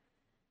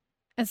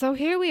 And so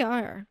here we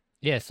are.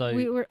 Yeah,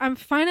 so I'm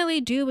finally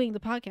doing the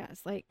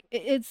podcast. Like,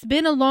 it's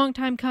been a long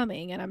time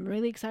coming, and I'm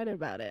really excited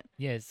about it.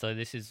 Yeah, so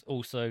this is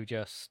also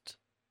just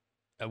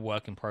a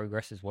work in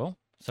progress as well.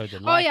 So the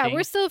lighting, oh yeah,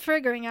 we're still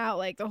figuring out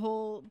like the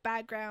whole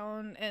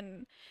background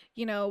and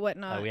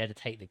whatnot. We had to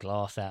take the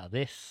glass out of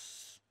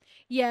this.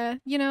 Yeah,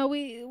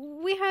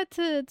 we had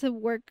to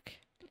work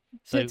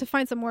to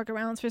find some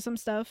workarounds for some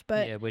stuff,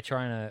 but yeah, we're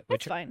trying to.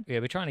 It's fine. Yeah,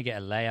 we're trying to get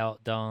a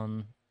layout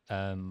done.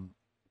 I'll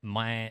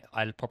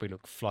probably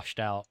look flushed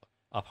out.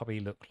 I'll probably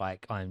look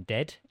like I'm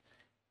dead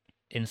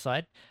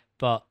inside,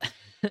 but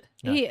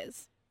no, he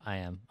is. I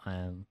am.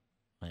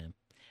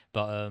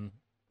 But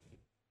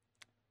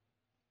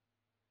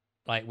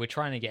like, we're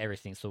trying to get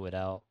everything sorted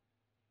out.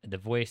 If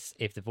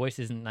the voice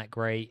isn't that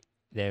great,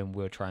 then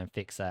we'll try and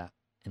fix that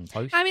in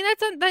post. I mean,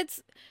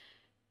 that's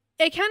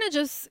it. Kind of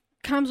just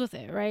comes with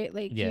it, right?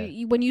 Like,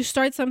 yeah. When you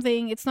start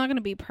something, it's not going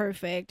to be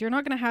perfect. You're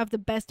not going to have the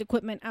best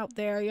equipment out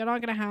there. You're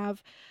not going to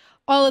have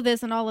all of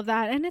this and all of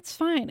that, and it's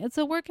fine. It's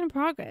a work in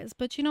progress.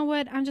 But you know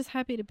what? I'm just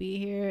happy to be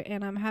here,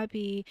 and I'm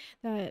happy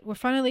that we're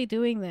finally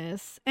doing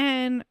this,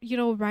 and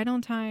right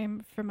on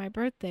time for my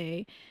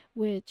birthday,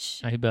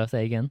 which happy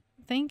birthday again.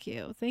 Thank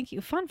you.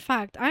 Fun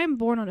fact, I am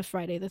born on a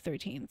Friday the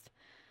 13th.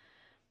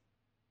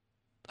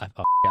 I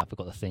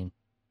forgot the theme.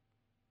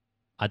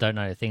 I don't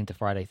know the theme to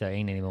Friday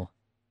 13 anymore.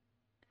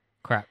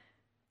 Crap.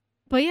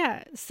 But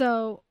yeah,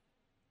 so,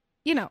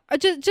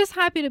 just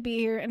happy to be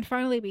here and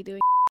finally be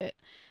doing it.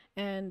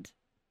 And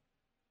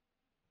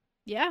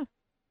yeah.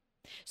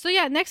 So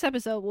yeah, next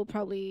episode we'll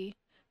probably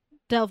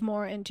delve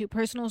more into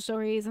personal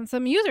stories and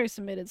some user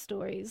submitted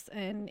stories.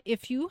 And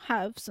if you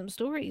have some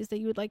stories that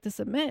you would like to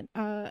submit,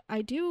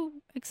 I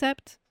do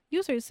accept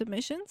user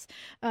submissions.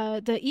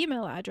 The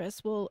email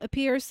address will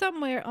appear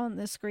somewhere on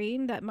the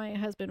screen that my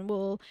husband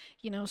will,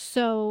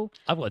 so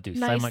I've got to do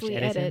so much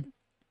editing. Edit.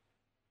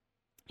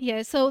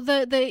 Yeah, so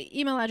the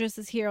email address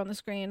is here on the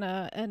screen,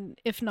 and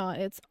if not,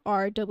 it's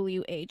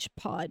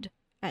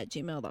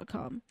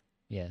rwhpod@gmail.com.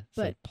 Yeah,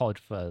 so pod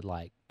for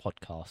like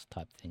podcast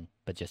type thing,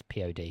 but just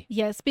POD.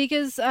 Yes,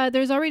 because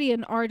there's already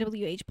an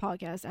RWH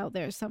podcast out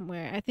there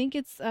somewhere. I think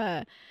it's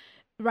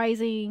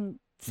Rising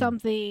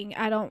something.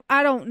 I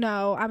don't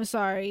know. I'm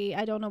sorry.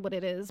 I don't know what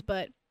it is,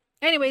 but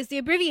anyways, the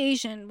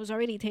abbreviation was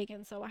already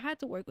taken, so I had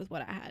to work with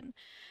what I had.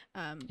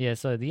 Yeah,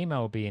 so the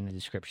email will be in the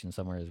description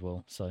somewhere as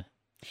well. So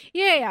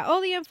yeah,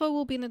 all the info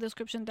will be in the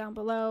description down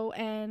below,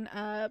 and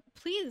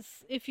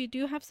please, if you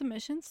do have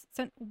submissions,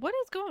 send. What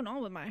is going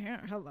on with my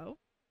hair? Hello?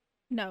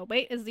 No,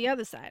 wait, it's the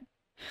other side.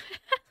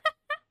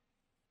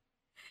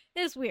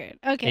 It's weird.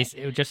 Okay.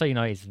 Just so you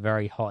know, it's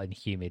very hot and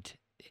humid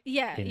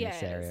Yeah, in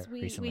this area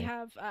we recently.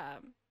 have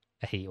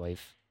A heat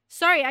wave.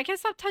 Sorry, I can't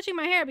stop touching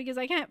my hair because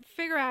I can't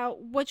figure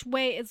out which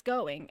way it's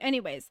going.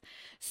 Anyways,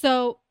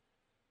 so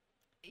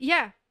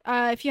yeah,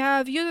 if you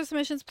have user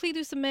submissions, please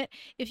do submit.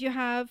 If you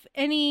have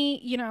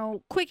any,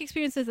 quick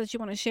experiences that you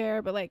want to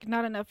share, but like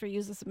not enough for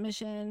user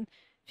submission,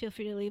 feel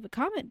free to leave a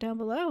comment down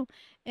below.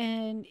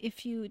 And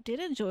if you did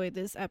enjoy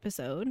this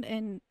episode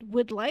and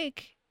would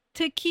like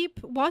to keep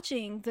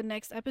watching the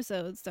next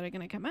episodes that are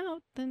going to come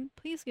out, then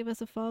please give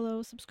us a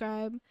follow,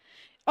 subscribe,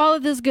 all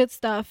of this good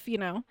stuff,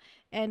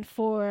 And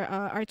for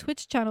our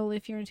Twitch channel,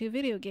 if you're into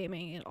video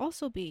gaming, it'll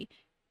also be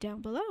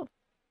down below.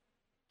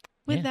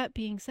 With that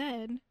being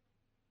said,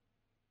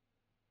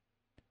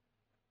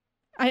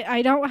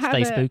 I don't have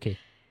Stay spooky.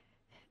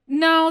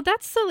 No,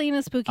 that's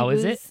Selena Spooky. Oh,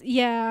 is it?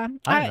 Yeah.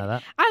 I didn't know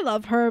that. I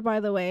love her, by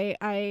the way.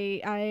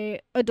 I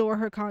adore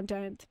her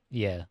content.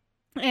 Yeah.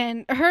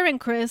 And her and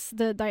Chris,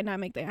 the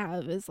dynamic they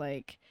have is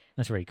like...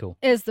 That's really cool.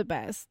 Is the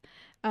best.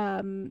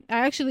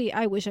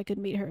 I wish I could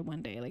meet her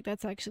one day. Like,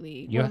 that's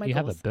actually one of my goals. You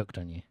have a book,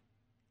 don't you?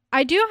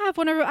 I do have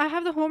I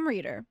have the home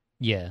reader.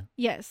 Yeah.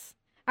 Yes.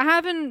 I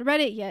haven't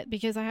read it yet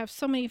because I have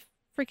so many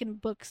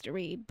freaking books to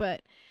read,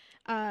 but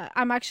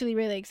I'm actually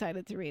really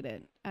excited to read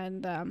it.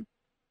 And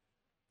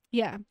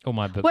yeah. All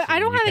my books. Well, I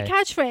don't have a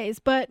catchphrase,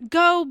 but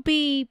go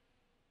be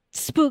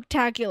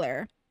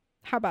spooktacular.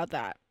 How about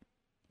that?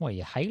 What,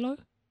 you Halo?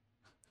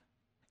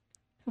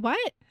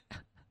 What?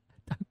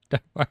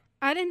 Don't worry.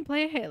 I didn't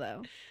play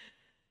Halo.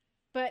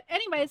 But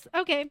anyways,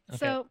 okay.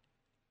 So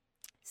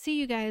see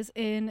you guys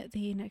in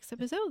the next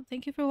episode.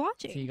 Thank you for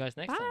watching. See you guys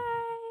next time.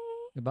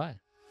 Goodbye.